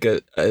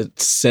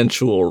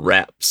sensual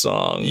rap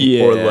song,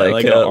 Yeah, or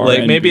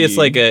like maybe it's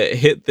R&B. like a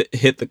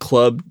hit the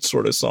club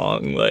sort of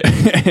song, like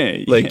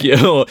like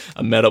Yeah. yo,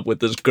 I met up with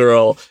this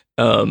girl.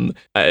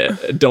 I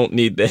don't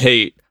need the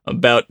hate. I'm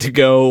about to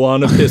go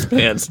on a piss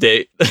pants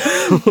date.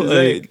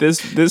 Like,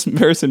 this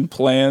person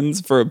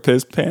plans for a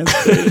piss pants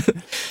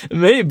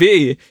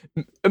date.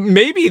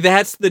 maybe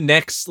that's the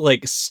next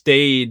like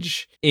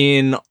stage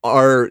in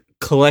our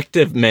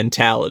collective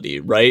mentality,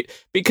 right?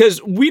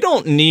 Because we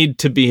don't need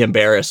to be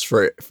embarrassed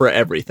for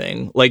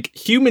everything. Like,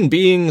 human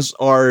beings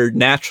are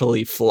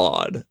naturally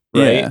flawed,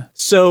 right? Yeah.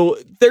 So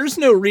there's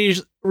no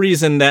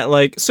reason that,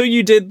 like, so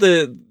you did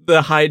the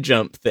high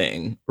jump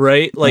thing,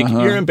 right? Like,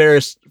 you're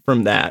embarrassed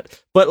from that,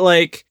 but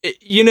like,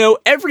 you know,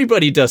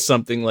 everybody does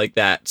something like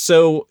that.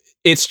 So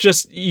it's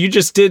just, you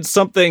just did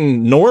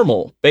something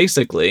normal,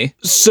 basically.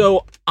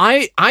 So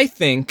I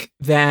think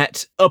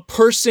that a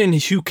person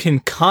who can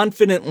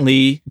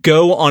confidently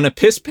go on a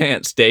piss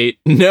pants date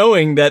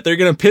knowing that they're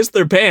going to piss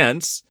their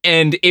pants,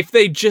 and if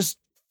they just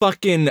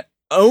fucking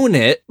own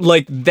it,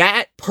 like,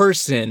 that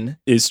person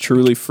Is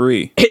truly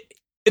free.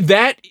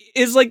 that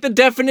is like the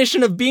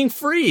definition of being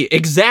free.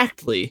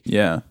 Exactly.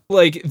 Yeah.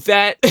 Like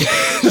that.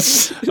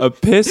 A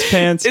piss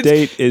pants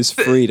date is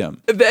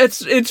freedom.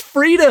 It's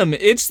freedom.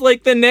 It's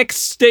like the next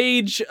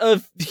stage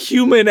of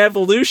human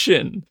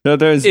evolution. So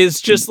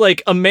Is just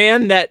like a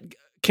man that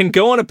can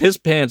go on a piss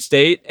pants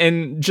date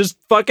and just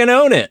fucking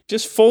own it.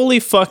 just fully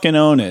fucking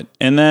own it.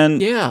 And then,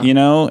 Yeah. you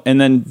know,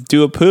 and then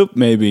do a poop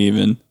maybe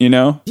even, you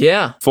know,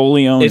 Yeah.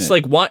 fully own it. It's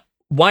like,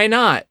 why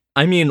not?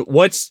 I mean,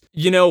 what's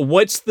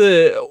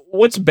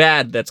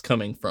bad that's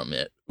coming from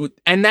it?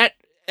 And that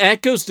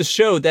goes to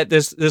show that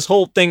this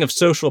whole thing of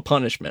social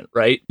punishment,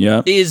 right?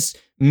 Yeah. Is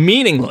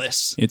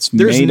meaningless. It's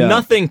There's made up.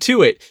 nothing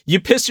to it. You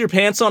piss your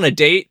pants on a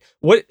date.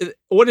 What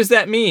does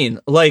that mean?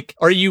 Like,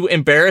 are you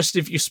embarrassed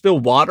if you spill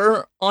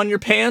water on your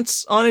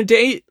pants on a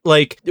date?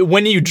 Like,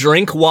 when you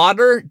drink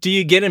water, do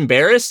you get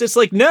embarrassed? It's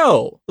like,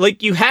 no.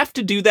 Like, you have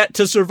to do that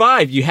to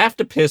survive. You have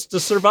to piss to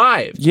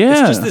survive. Yeah.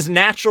 It's just this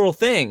natural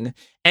thing.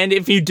 And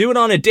if you do it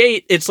on a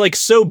date, it's like,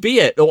 so be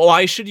it.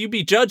 Why should you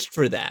be judged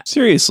for that?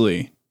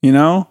 Seriously, you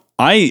know,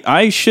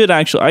 I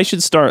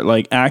should start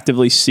like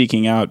actively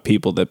seeking out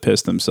people that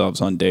piss themselves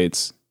on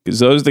dates, because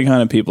those are the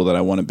kind of people that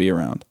I want to be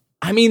around.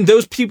 I mean,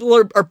 those people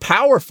are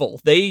powerful.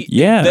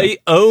 They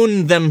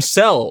own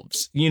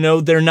themselves. You know,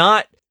 they're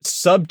not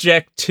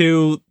subject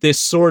to this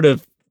sort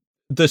of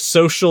the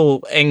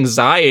social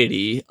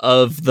anxiety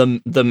of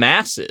the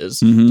masses,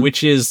 Mhm.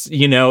 which is,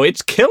 you know,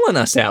 it's killing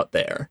us out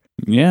there.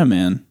 Yeah,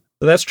 man.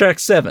 So that's track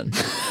 7.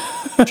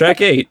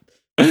 Track 8.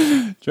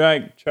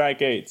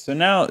 Track 8.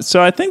 So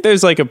I think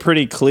there's like a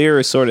pretty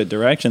clear sort of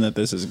direction that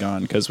this has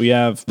gone, because we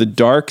have the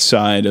dark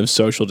side of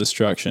social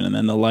destruction and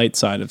then the light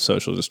side of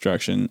social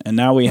destruction, and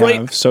now we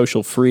have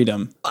social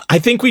freedom. I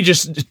think we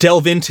just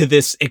delve into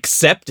this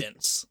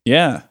acceptance.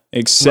 Yeah,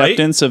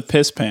 acceptance of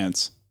piss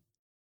pants.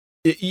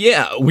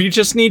 Yeah, we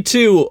just need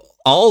to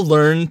all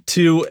learn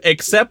to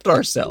accept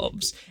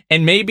ourselves.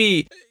 And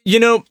maybe, you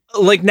know,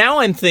 like, now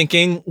I'm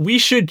thinking we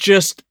should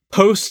just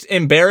post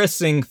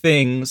embarrassing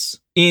things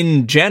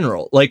in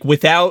general, like,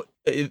 without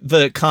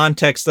the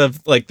context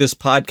of like this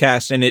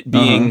podcast and it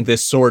being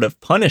this sort of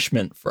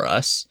punishment for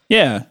us.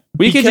 Yeah.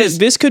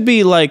 This could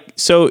be like,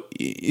 so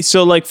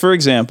like, for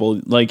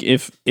example, like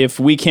if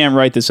we can't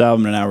write this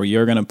album in an hour,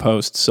 you're going to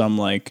post some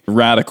like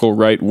radical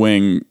right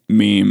wing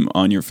meme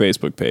on your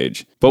Facebook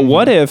page. But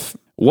what if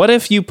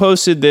you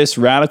posted this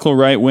radical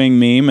right-wing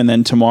meme, and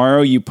then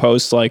tomorrow you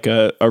post like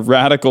a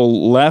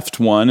radical left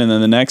one, and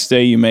then the next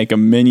day you make a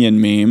Minion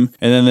meme,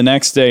 and then the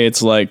next day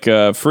it's like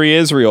free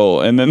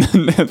Israel, and then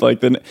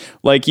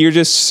like you're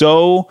just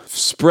so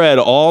spread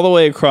all the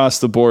way across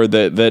the board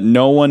that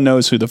no one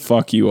knows who the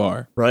fuck you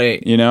are.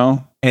 Right. You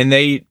know? And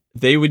they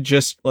they would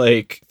just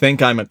like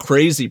think I'm a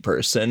crazy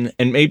person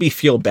and maybe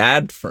feel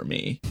bad for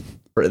me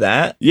for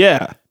that.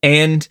 Yeah.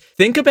 And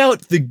think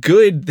about the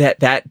good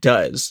that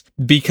does,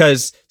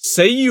 because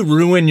say you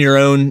ruin your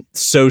own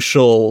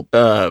social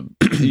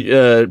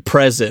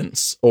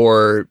presence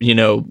or,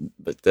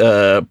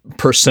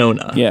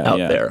 persona out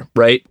there,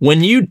 right?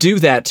 When you do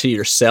that to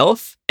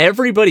yourself,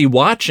 everybody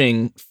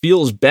watching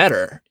feels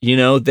better.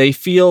 They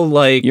feel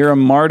like you're a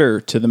martyr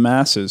to the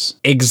masses.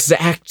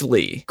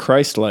 Exactly.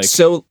 Christ-like.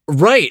 So,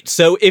 right.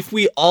 So if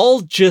we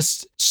all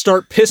just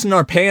start pissing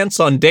our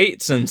pants on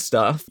dates and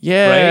stuff,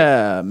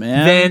 right,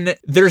 man, then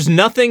there's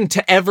nothing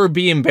to ever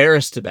be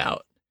embarrassed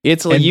about.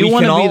 It's like you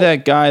want to be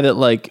that guy that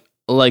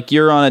like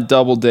you're on a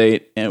double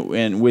date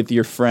and with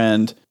your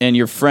friend, and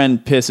your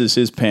friend pisses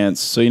his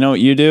pants. So you know what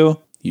you do?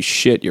 You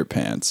shit your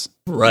pants.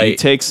 Right. You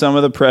take some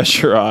of the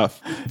pressure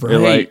off. Right. You're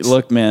like,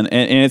 look, man.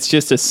 And it's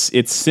just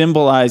it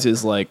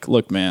symbolizes like,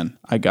 look, man,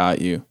 I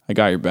got you. I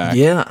got your back.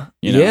 Yeah.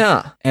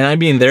 Yeah. And I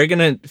mean, they're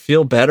going to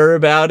feel better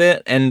about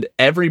it, and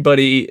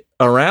everybody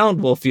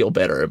around will feel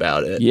better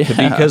about it.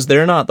 Yeah. Because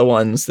they're not the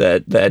ones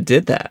that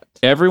did that.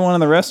 Everyone in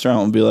the restaurant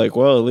will be like,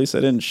 well, at least I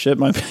didn't shit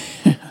my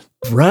pants.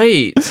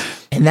 Right.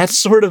 And that's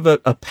sort of a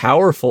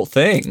powerful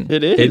thing.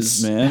 It is,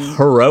 it's man.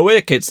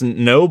 Heroic. It's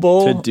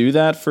noble. To do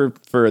that for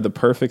the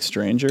perfect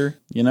stranger,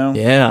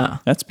 Yeah.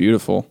 That's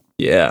beautiful.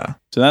 Yeah.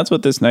 So that's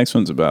what this next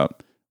one's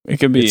about. It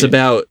could be. It's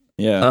about,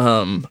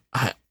 yeah.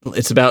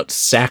 It's about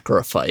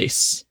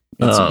sacrifice.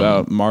 It's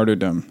about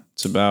martyrdom.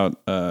 It's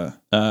about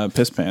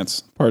Piss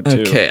Pants Part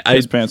 2. Okay,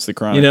 Piss Pants the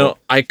Chronicle.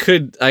 I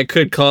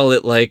could call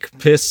it like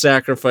Piss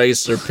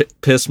Sacrifice or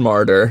Piss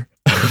Martyr.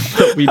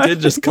 But we did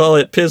just call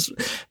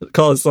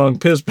the song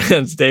Piss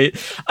Pants Date.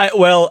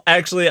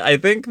 Actually, I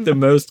think the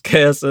most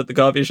chaos at the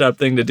coffee shop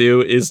thing to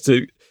do is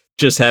to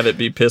just have it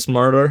be Piss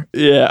Martyr.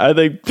 Yeah, I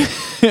think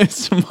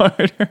Piss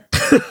Martyr.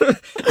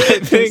 I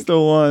think the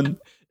one.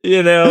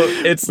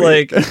 It's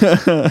like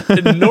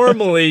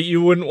normally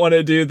you wouldn't want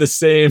to do the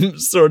same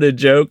sort of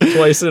joke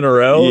twice in a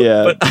row.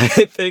 Yeah. But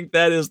I think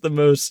that is the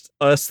most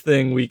us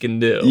thing we can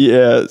do.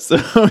 Yeah.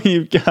 So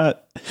you've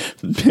got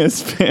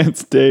Piss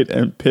Pants Date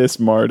and Piss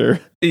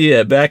Martyr.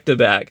 Yeah, back to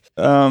back.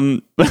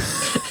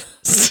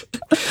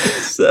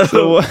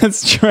 So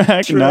what's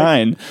track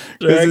 9?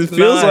 Because it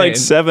feels like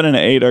 7 and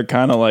 8 are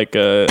kind of like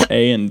a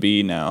and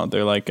B now.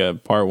 They're like a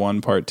part 1,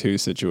 part 2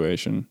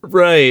 situation.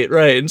 Right.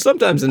 And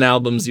sometimes in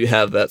albums you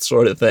have that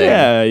sort of thing.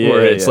 Yeah.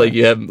 Where it's like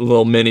you have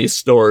little mini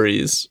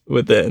stories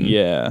within.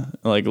 Yeah,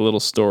 like a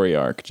little story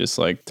arc just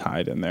like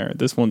tied in there.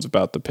 This one's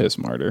about the Piss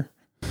Martyr.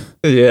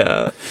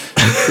 Yeah.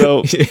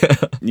 So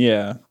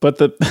yeah. But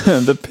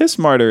the Piss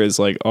Martyr is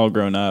like all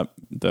grown up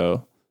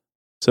though.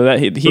 So that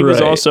he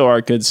was also our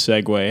good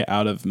segue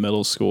out of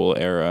middle school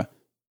era.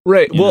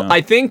 Right. Well,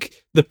 I think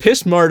the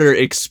Piss Martyr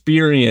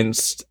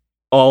experienced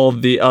all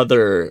of the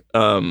other,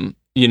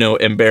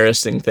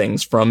 embarrassing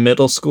things from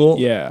middle school.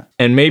 Yeah.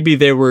 And maybe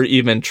they were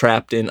even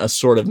trapped in a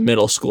sort of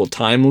middle school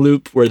time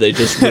loop where they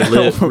just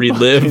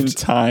relived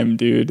time,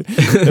 dude.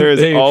 There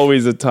is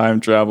always a time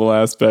travel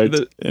aspect.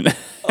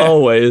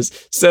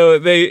 Always. So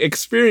they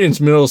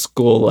experienced middle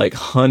school like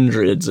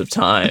hundreds of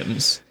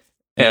times.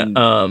 And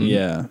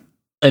yeah.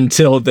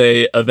 Until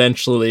they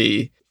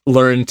eventually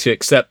learned to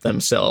accept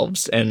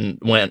themselves and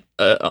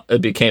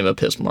became a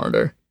piss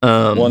martyr.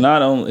 Well,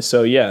 not only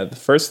so, yeah.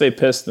 First they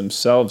pissed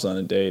themselves on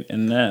a date,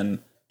 and then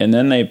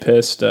they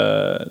pissed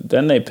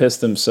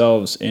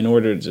themselves in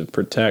order to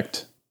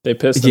protect. They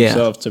pissed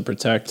themselves to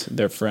protect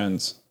their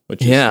friends,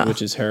 which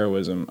is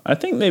heroism. I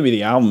think maybe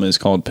the album is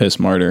called Piss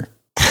Martyr.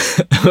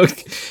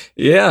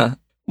 Yeah.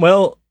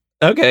 Well,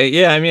 okay.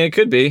 Yeah. I mean, it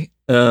could be.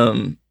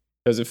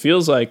 Because it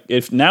feels like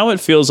it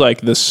feels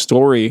like the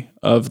story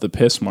of the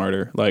Piss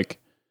Martyr, like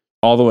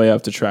all the way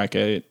up to track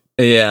 8.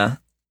 Yeah.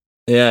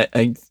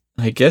 I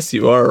guess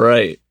you are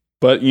right.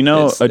 But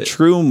a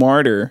true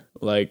martyr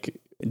like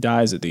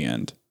dies at the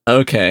end.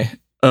 Okay.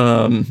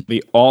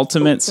 The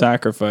ultimate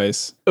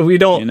sacrifice. We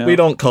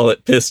don't call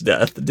it piss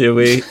death, do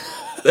we?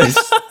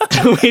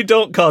 We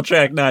don't call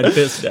track 9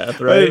 piss death,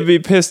 right? It'd be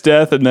piss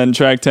death, and then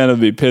track 10 would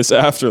be piss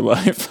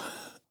afterlife.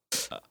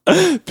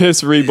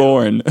 Piss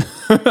reborn.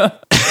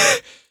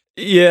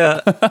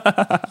 Yeah.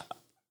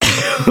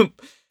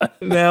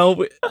 Now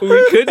we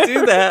could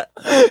do that.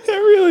 It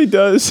really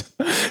does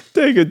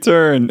take a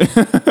turn.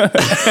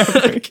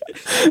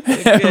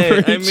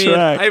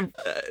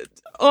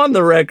 On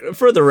the record,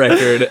 for the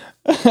record,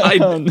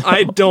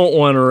 I don't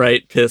want to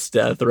write piss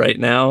death right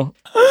now,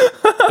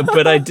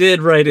 but I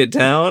did write it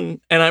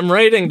down, and I'm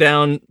writing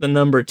down the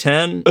number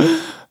 10.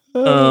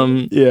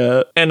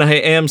 Yeah, and I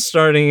am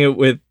starting it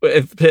with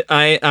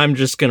I'm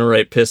just gonna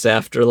write piss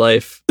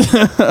afterlife.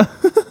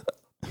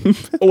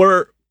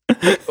 Or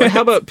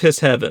how about Piss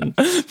Heaven?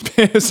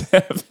 Piss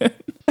Heaven.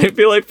 I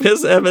feel like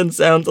Piss Heaven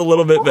sounds a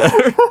little bit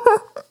better.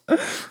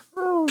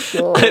 Oh,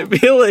 God. I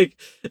feel like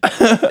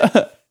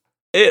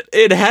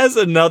it has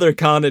another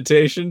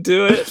connotation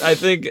to it. I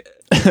think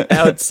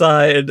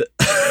outside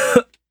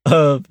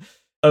of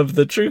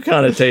the true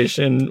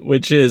connotation,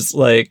 which is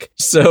like,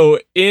 so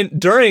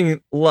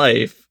during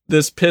life,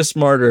 this piss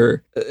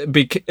martyr,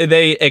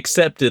 they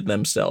accepted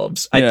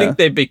themselves. I think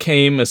they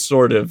became a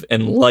sort of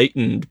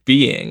enlightened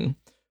being,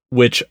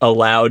 which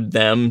allowed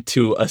them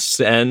to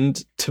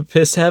ascend to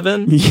piss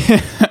heaven.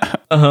 Yeah.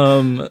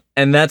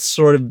 And that's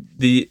sort of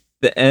the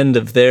end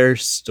of their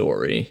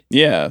story.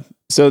 Yeah.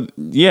 So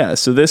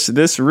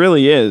this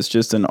really is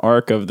just an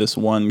arc of this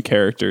one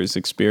character's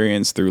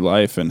experience through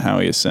life and how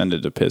he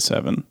ascended to piss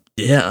heaven.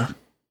 Yeah.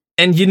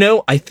 And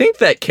I think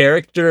that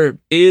character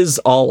is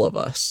all of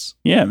us.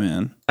 Yeah,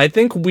 man. I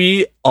think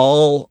we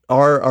all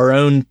are our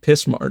own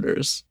piss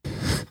martyrs.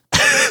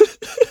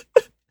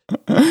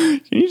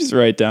 Can you just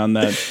write down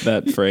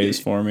that phrase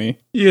for me?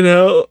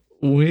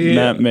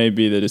 That may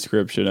be the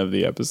description of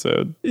the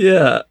episode.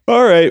 Yeah.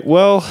 All right.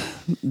 Well,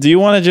 do you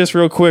want to just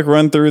real quick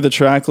run through the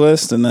track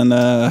list and then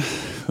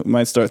we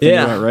might start thinking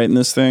about writing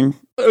this thing?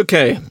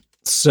 Okay.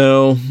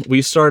 So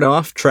we start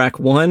off. Track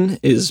 1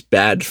 is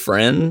Bad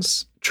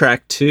Friends.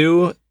 Track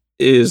 2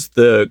 is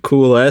the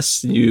Cool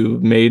S you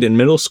made in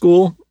middle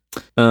school.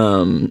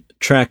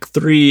 Track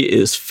 3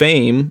 is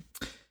Fame.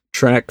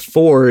 Track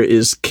 4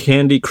 is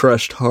Candy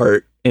Crushed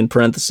Heart, in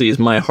parentheses,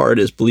 my heart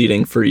is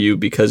bleeding for you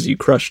because you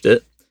crushed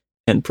it,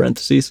 end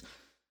parentheses.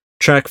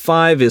 Track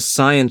 5 is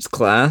Science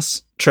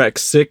Class. Track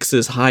 6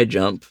 is High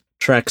Jump.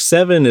 Track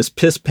 7 is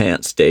Piss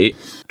Pants Date.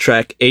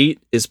 Track 8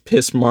 is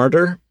Piss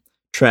Martyr.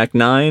 Track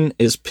 9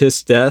 is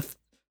Piss Death.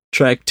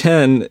 Track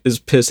 10 is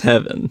Piss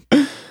Heaven.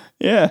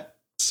 Yeah.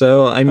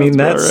 So, I mean,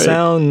 that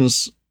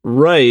sounds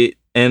right.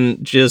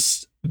 And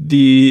just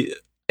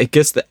I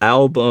guess the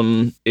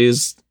album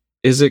is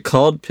it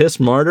called Piss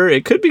Martyr?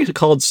 It could be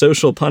called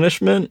Social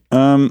Punishment.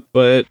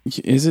 But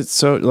is it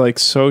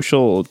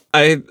social?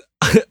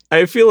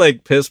 I feel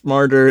like Piss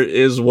Martyr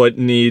is what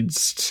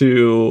needs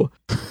to.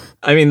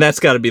 I mean, that's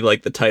got to be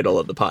like the title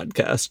of the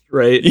podcast,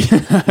 right?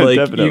 Yeah, like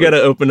definitely. You got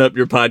to open up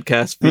your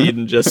podcast feed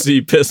and just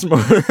see Piss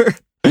Martyr.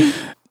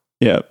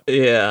 Yeah.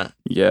 Yeah.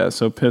 Yeah.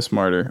 So Piss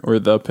Martyr or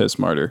the Piss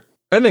Martyr.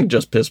 I think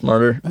just Piss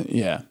Martyr.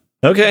 Yeah.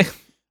 Okay.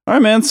 All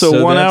right, man.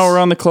 So 1 hour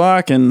on the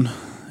clock, and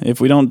if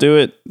we don't do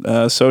it,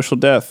 social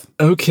death.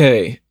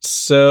 Okay.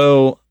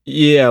 So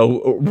yeah,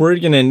 we're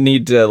gonna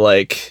need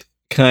to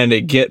kind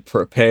of get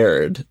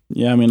prepared.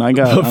 Yeah. I mean, I'm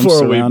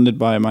surrounded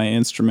by my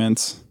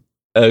instruments.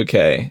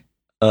 Okay.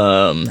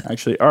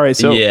 Actually, all right.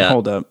 So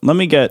hold up. Let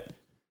me get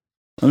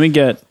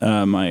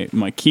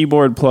my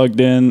keyboard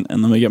plugged in,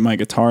 and let me get my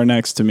guitar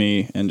next to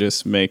me, and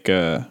just make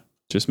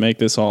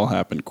this all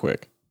happen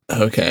quick.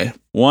 Okay.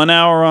 1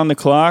 hour on the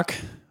clock.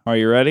 Are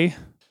you ready?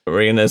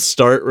 We're gonna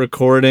start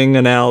recording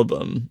an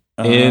album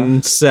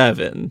in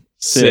 7,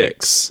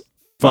 6,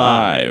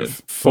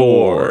 5,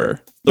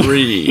 4,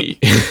 3,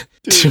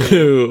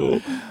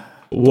 2,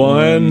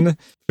 1.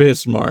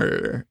 Piss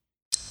Martyr.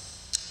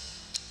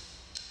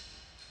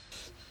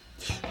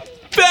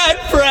 Bad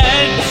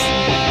friends!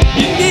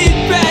 You need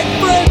bad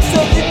friends so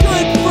the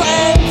good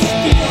friends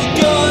feel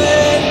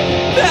good.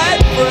 Bad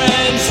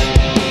friends!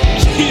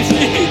 You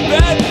need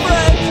bad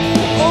friends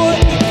or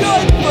the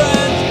good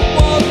friends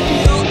won't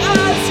feel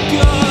as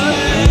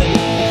good.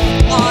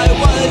 I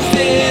was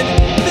in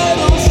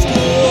middle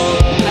school.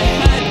 I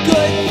had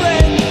good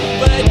friends,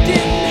 but I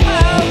didn't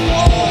have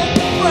old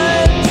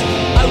friends.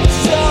 I was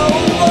so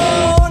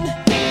alone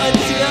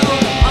until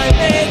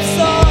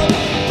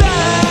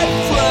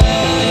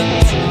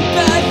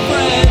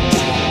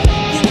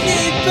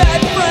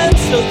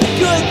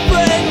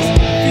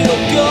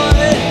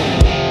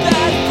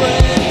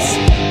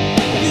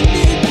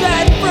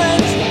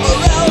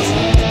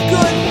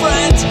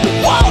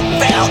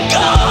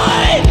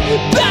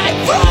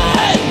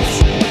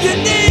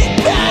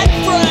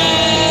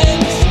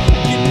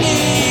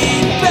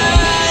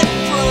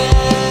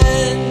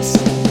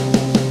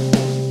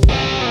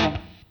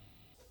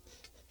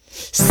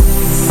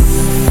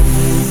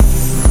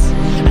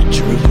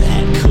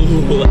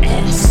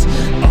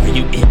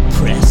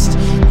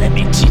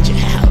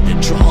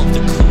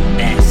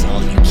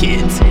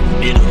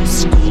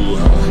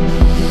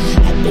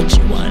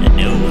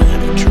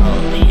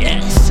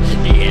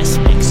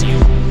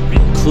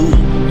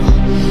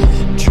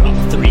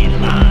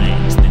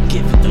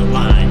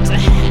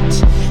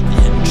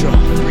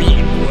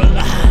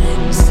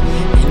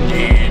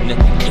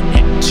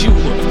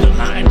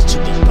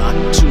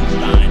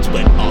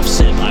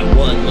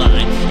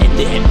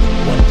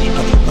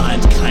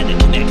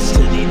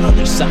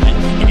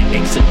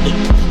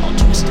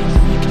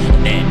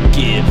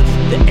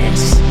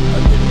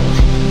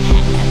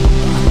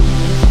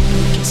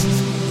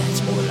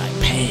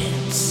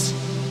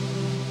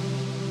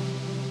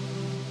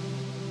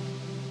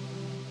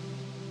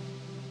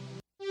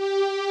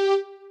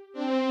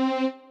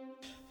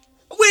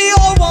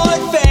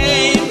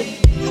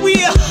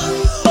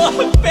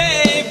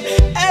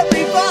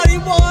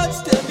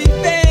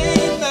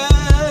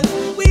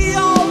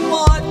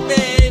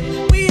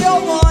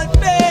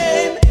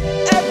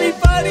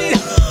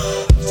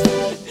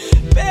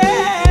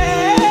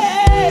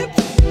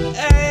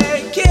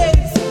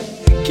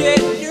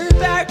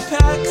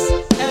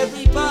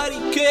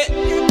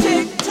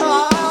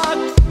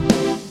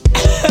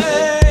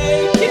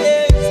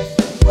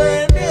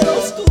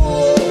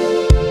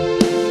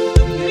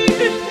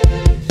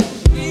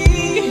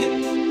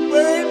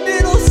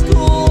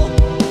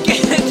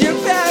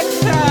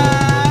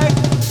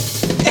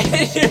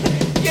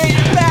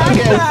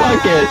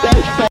shit.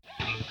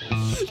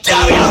 Do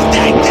you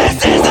think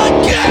this is a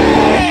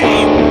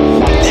game?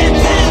 This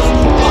is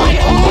my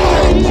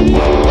heart.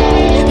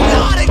 It's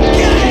not a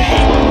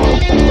game.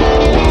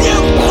 You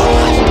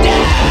crushed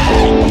it.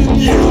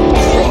 You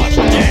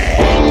crushed it.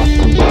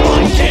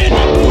 Why can't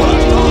you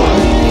crush heart?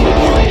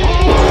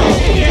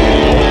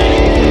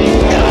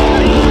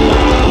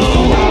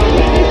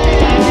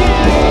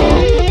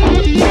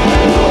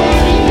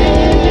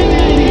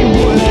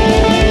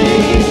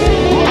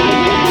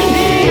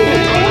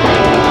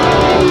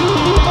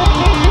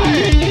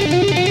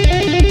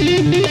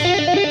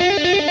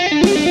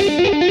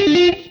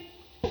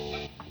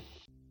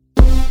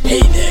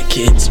 Hey there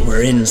kids,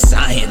 we're in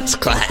science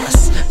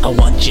class. I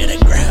want you to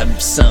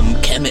grab some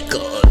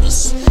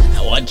chemicals.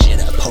 I want you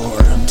to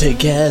pour them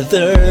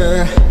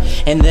together,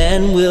 and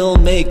then we'll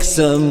make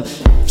some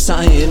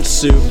science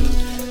soup.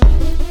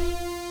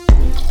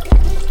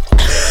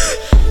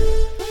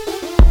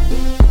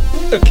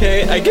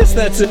 Okay, I guess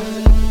that's it.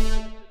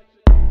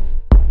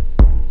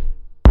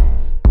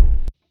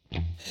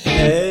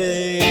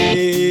 Hey,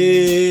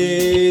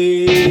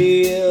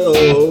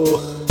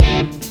 oh.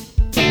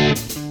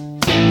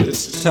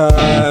 It's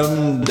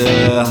time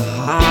to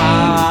high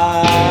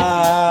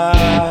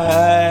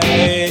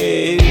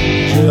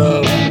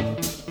jump.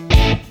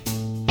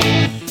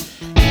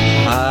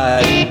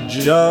 High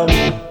jump.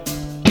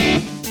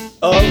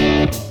 Up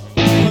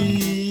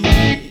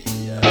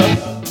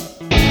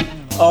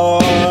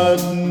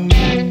on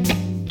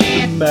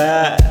the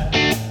mat.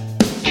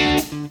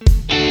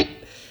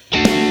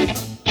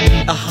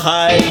 A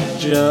high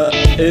jump.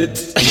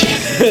 It's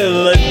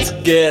let's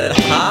get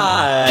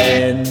high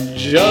and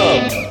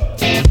jump,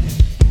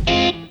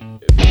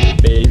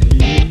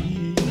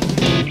 baby.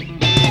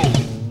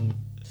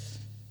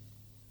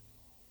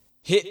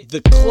 Hit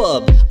the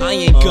club, I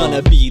ain't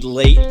gonna be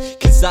late,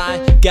 cause I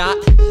got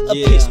a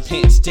piss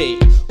pants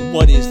date.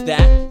 What is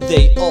that?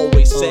 They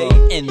always say,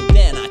 and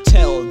then I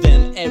tell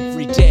them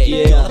every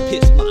day. Gonna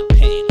piss my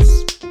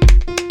pants.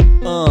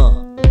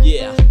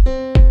 Yeah.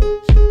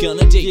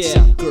 Gonna date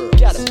some girl.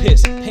 Gotta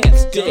piss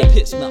pants day. Gonna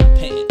piss my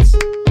pants.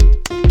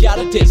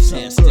 Gotta piss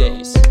pants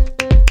days.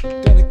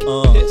 Gonna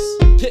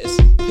piss.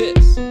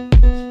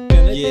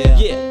 Gonna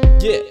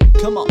yeah.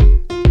 Come on.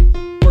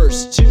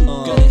 Verse 2.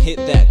 Gonna hit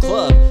that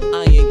club.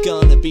 I ain't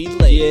gonna be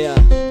late. Yeah.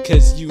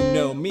 Cause you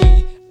know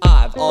me.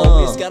 I've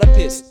always got a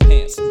piss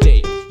pants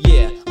date.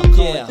 Yeah. I'm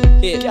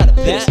calling it. Got a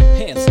piss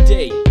pants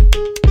date.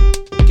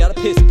 Got a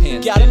piss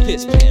pants. Got a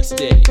piss pants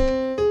date.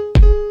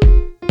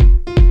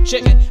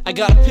 Check it, I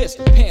got a piss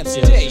pants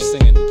date. Just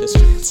singing piss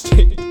pants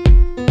date.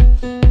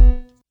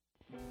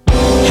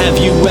 Have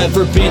you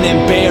ever been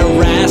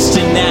embarrassed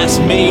and ass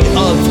made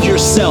of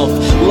yourself,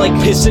 like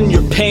pissing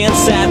your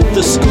pants at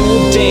the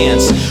school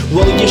dance?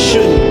 Well, you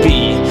shouldn't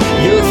be.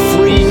 You're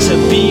free to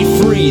be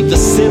free. The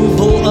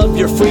symbol of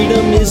your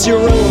freedom is your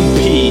own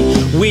pee.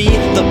 We,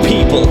 the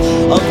people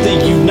of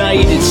the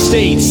United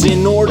States,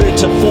 in order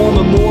to form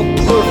a more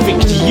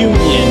perfect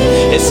union,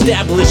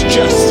 establish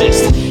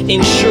justice,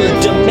 ensure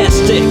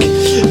domestic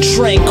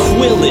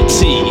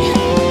tranquility.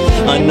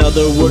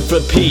 Another word for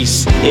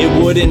peace, it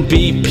wouldn't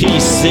be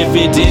peace if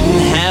it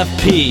didn't have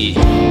P.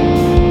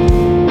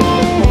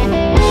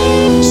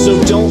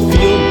 So don't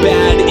feel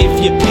bad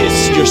if you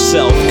piss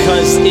yourself,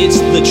 cause it's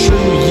the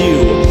true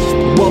you,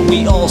 what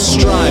we all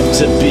strive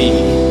to be.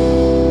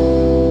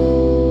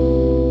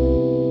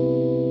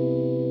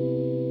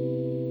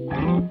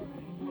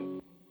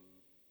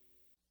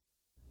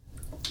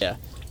 Yeah.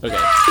 Okay.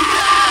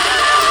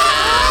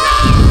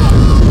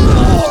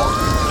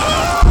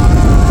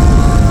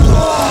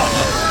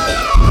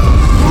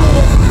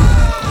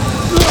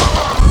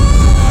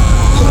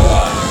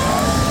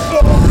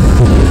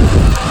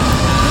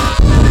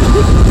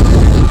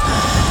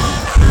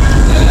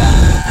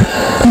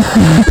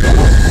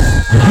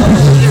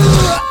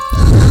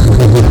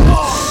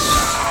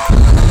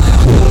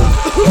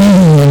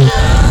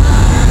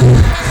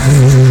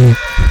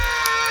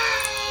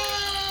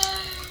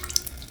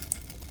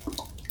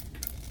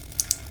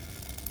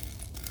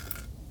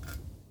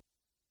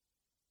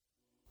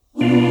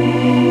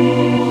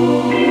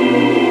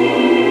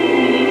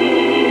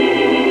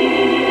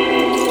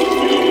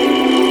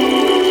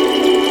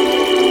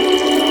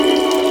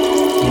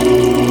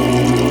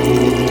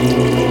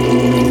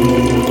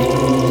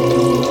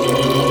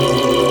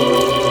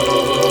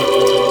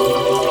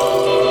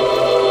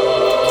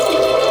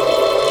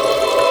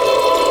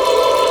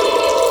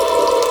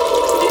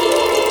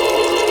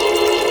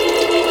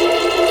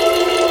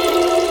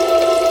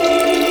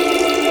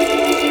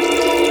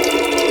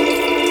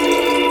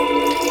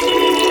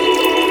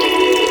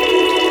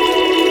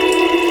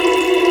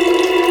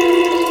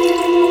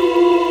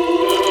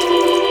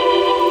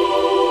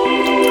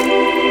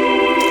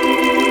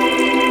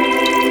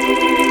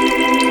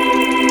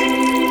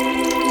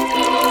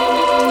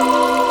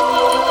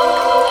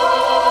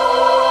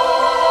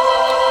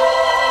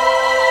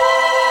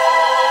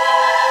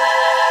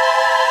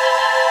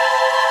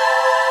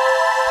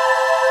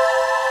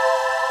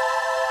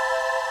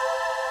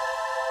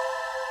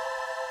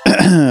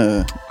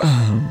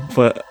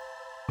 But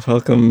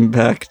Welcome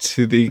back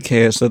to the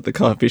Chaos at the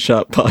Coffee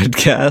Shop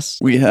podcast.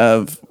 We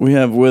have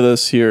with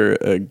us here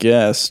a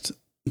guest,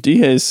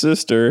 Dihei's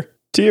sister,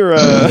 Tira.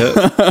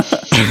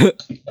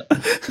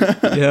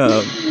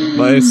 Yeah,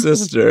 my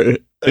sister,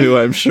 who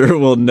I'm sure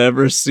will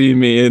never see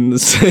me in the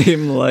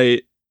same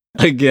light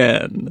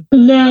again.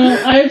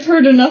 No, I've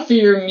heard enough of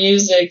your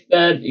music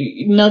that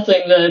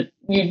nothing that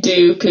you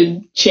do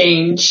could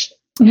change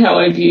how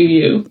I view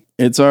you.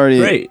 It's already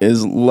Great.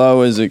 as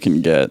low as it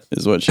can get,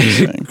 is what she's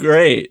saying.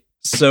 Great.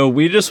 So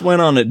we just went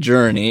on a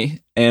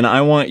journey, and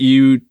I want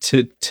you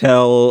to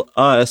tell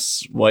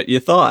us what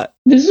you thought.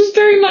 This is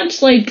very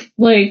much like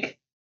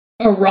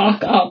a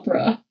rock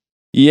opera.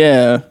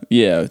 Yeah.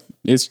 Wait,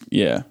 Yes.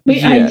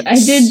 I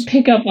did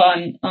pick up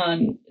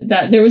on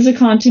that. There was a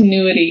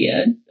continuity,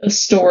 a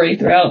story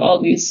throughout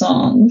all these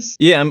songs.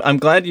 Yeah, I'm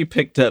glad you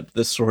picked up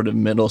this sort of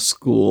middle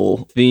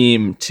school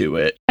theme to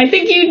it. I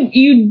think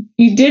you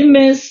did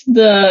miss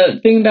the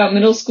thing about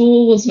middle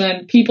school was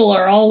when people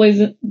are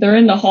they're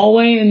in the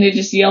hallway and they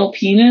just yell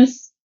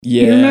penis.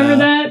 Yeah. You remember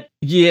that?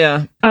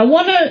 Yeah.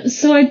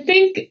 So I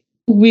think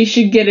we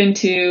should get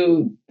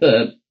into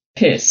the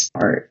piss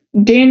part.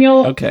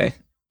 Daniel Okay.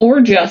 or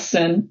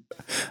Justin,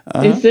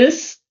 is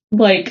this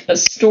like a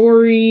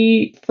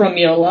story from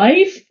your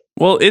life?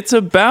 Well, it's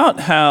about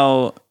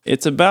how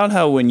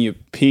when you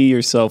pee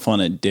yourself on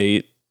a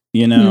date,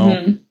 you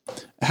know,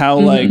 how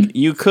like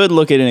you could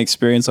look at an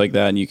experience like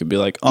that and you could be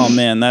like, oh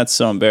man, that's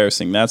so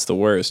embarrassing. That's the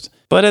worst.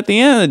 But at the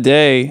end of the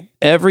day,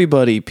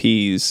 everybody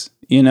pees,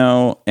 you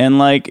know, and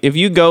like if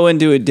you go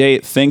into a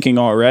date thinking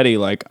already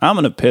like, I'm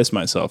going to piss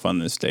myself on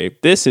this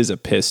date. This is a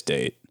piss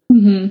date.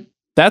 Mm-hmm.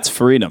 That's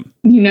freedom.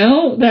 You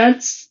know,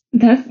 that's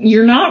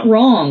you're not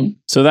wrong.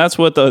 So that's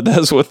what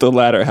the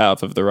latter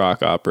half of the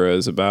rock opera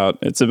is about.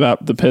 It's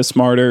about the piss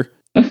martyr.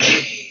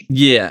 Okay.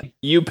 Yeah.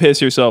 You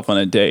piss yourself on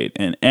a date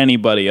and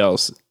anybody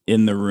else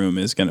in the room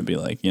is going to be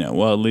like, you know,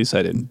 well, at least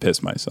I didn't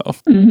piss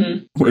myself,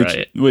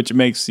 which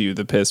makes you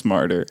the piss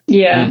martyr.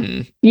 Yeah.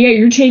 Mm-hmm. Yeah,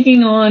 you're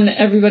taking on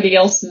everybody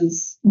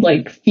else's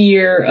like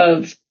fear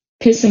of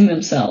pissing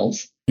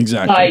themselves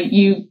Exactly. by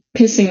you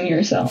pissing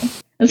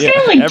yourself. It's Yeah,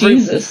 kind of like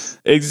Jesus.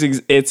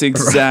 It's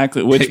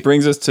exactly, which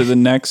brings us to the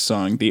next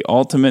song, the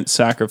ultimate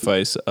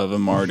sacrifice of a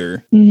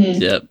martyr.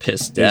 Mm-hmm. Yeah,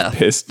 piss is death.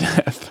 Piss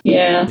death.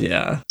 Yeah.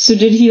 Yeah. So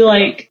did he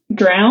like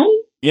drown?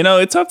 You know,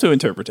 it's up to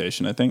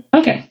interpretation, I think.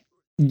 Okay.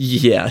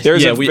 Yeah.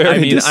 There's yeah, a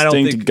very distinct I don't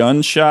think.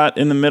 gunshot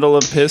in the middle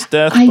of piss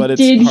death, I but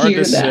it's did hard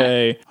hear to that.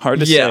 say.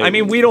 Hard to say. Yeah, I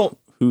mean, we don't.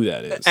 Who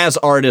that is. As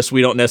artists,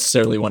 we don't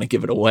necessarily want to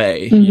give it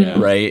away, Mhm.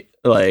 right?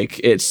 Like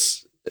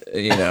it's,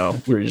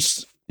 we're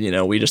just,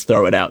 we just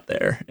throw it out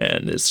there,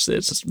 and it's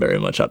very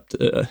much up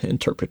to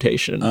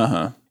interpretation.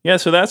 Yeah,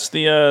 so that's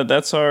the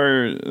that's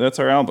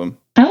our album.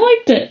 I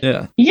liked it.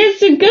 Yeah. You guys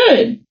did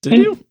good. Did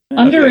And you?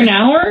 Under an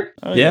hour?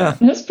 Oh, Yeah.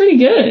 That's pretty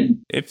good.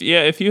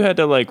 If you had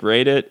to like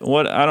rate it,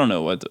 I don't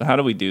know how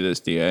do we do this,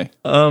 DA?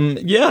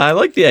 Yeah, I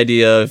like the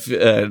idea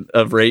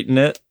of rating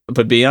it,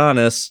 but be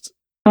honest,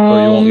 or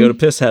you won't go to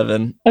piss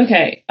heaven.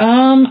 Okay.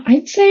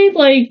 I'd say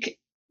like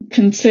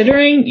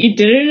considering you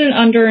did it in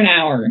under an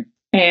hour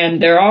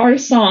and there are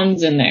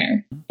songs in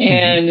there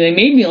and they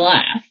made me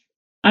laugh,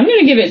 I'm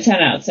gonna give it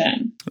 10 out of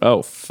 10.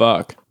 Oh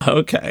fuck.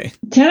 Okay.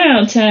 10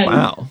 out of 10.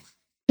 Wow.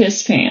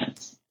 Piss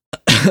pants.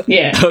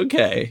 Yeah.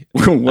 Okay.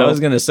 Well, I was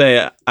going to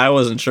say, I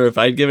wasn't sure if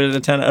I'd give it a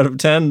 10 out of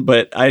 10,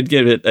 but I'd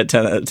give it a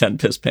 10 out of 10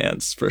 piss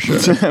pants for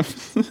sure.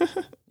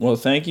 well,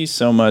 thank you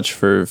so much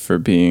for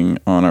being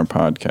on our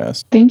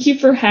podcast. Thank you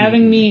for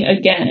having me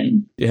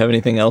again. Do you have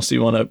anything else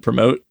you want to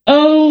promote?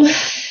 Oh,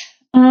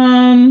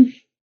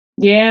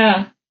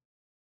 yeah.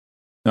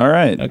 All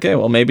right. Okay,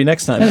 well, maybe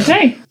next time.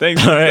 Okay.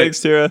 Thanks. All right. Thanks,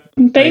 Tira.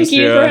 Thank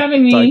you Tira. for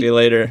having me. Talk to you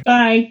later.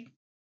 Bye.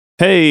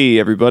 Hey,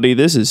 everybody,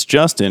 this is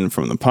Justin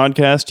from the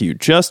podcast you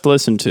just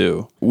listened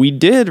to. We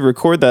did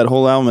record that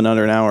whole album in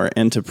under an hour,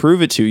 and to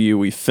prove it to you,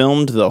 we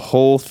filmed the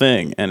whole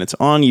thing, and it's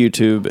on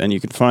YouTube, and you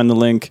can find the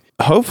link,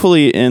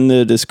 hopefully, in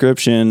the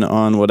description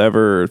on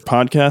whatever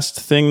podcast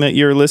thing that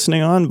you're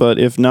listening on, but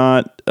if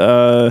not,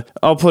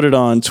 I'll put it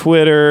on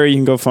Twitter. You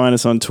can go find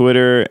us on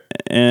Twitter,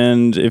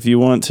 and if you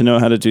want to know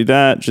how to do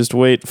that, just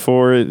wait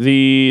for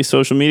the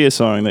social media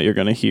song that you're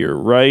going to hear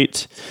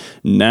right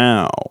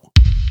now.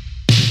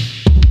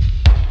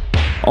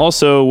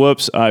 Also,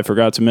 whoops, I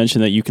forgot to mention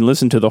that you can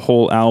listen to the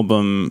whole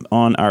album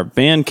on our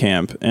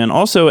Bandcamp and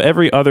also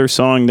every other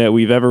song that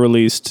we've ever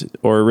released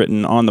or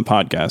written on the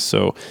podcast.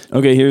 So,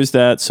 okay, here's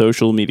that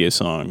social media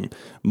song.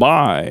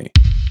 Bye.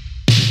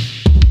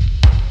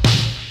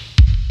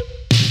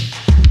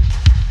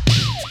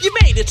 You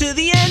made it to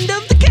the end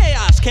of the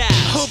Chaos Cast.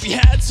 Hope you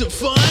had some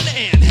fun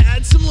and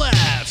had some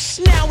laughs.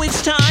 Now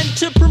it's time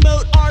to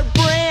promote our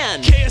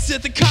brand. Chaos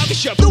at the Coffee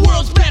Shop, The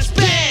world's best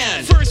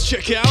band. First,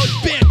 check out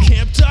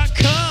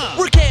bandcamp.com.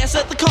 We're Chaos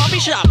at the Coffee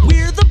Shop.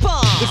 We're the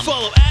bomb. And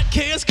follow at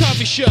Chaos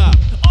Coffee Shop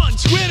on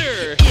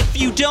Twitter. If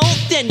you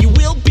don't, then you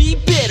will be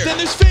bitter. Then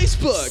there's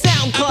Facebook,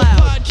 SoundCloud,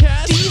 Apple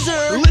Podcasts,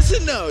 Deezer,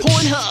 Listen Notes,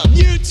 Pornhub,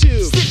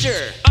 YouTube,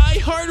 Stitcher,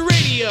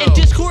 iHeartRadio, and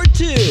Discord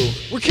too.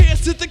 We're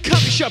Chaos at the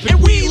Coffee Shop,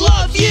 And we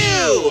love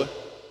you!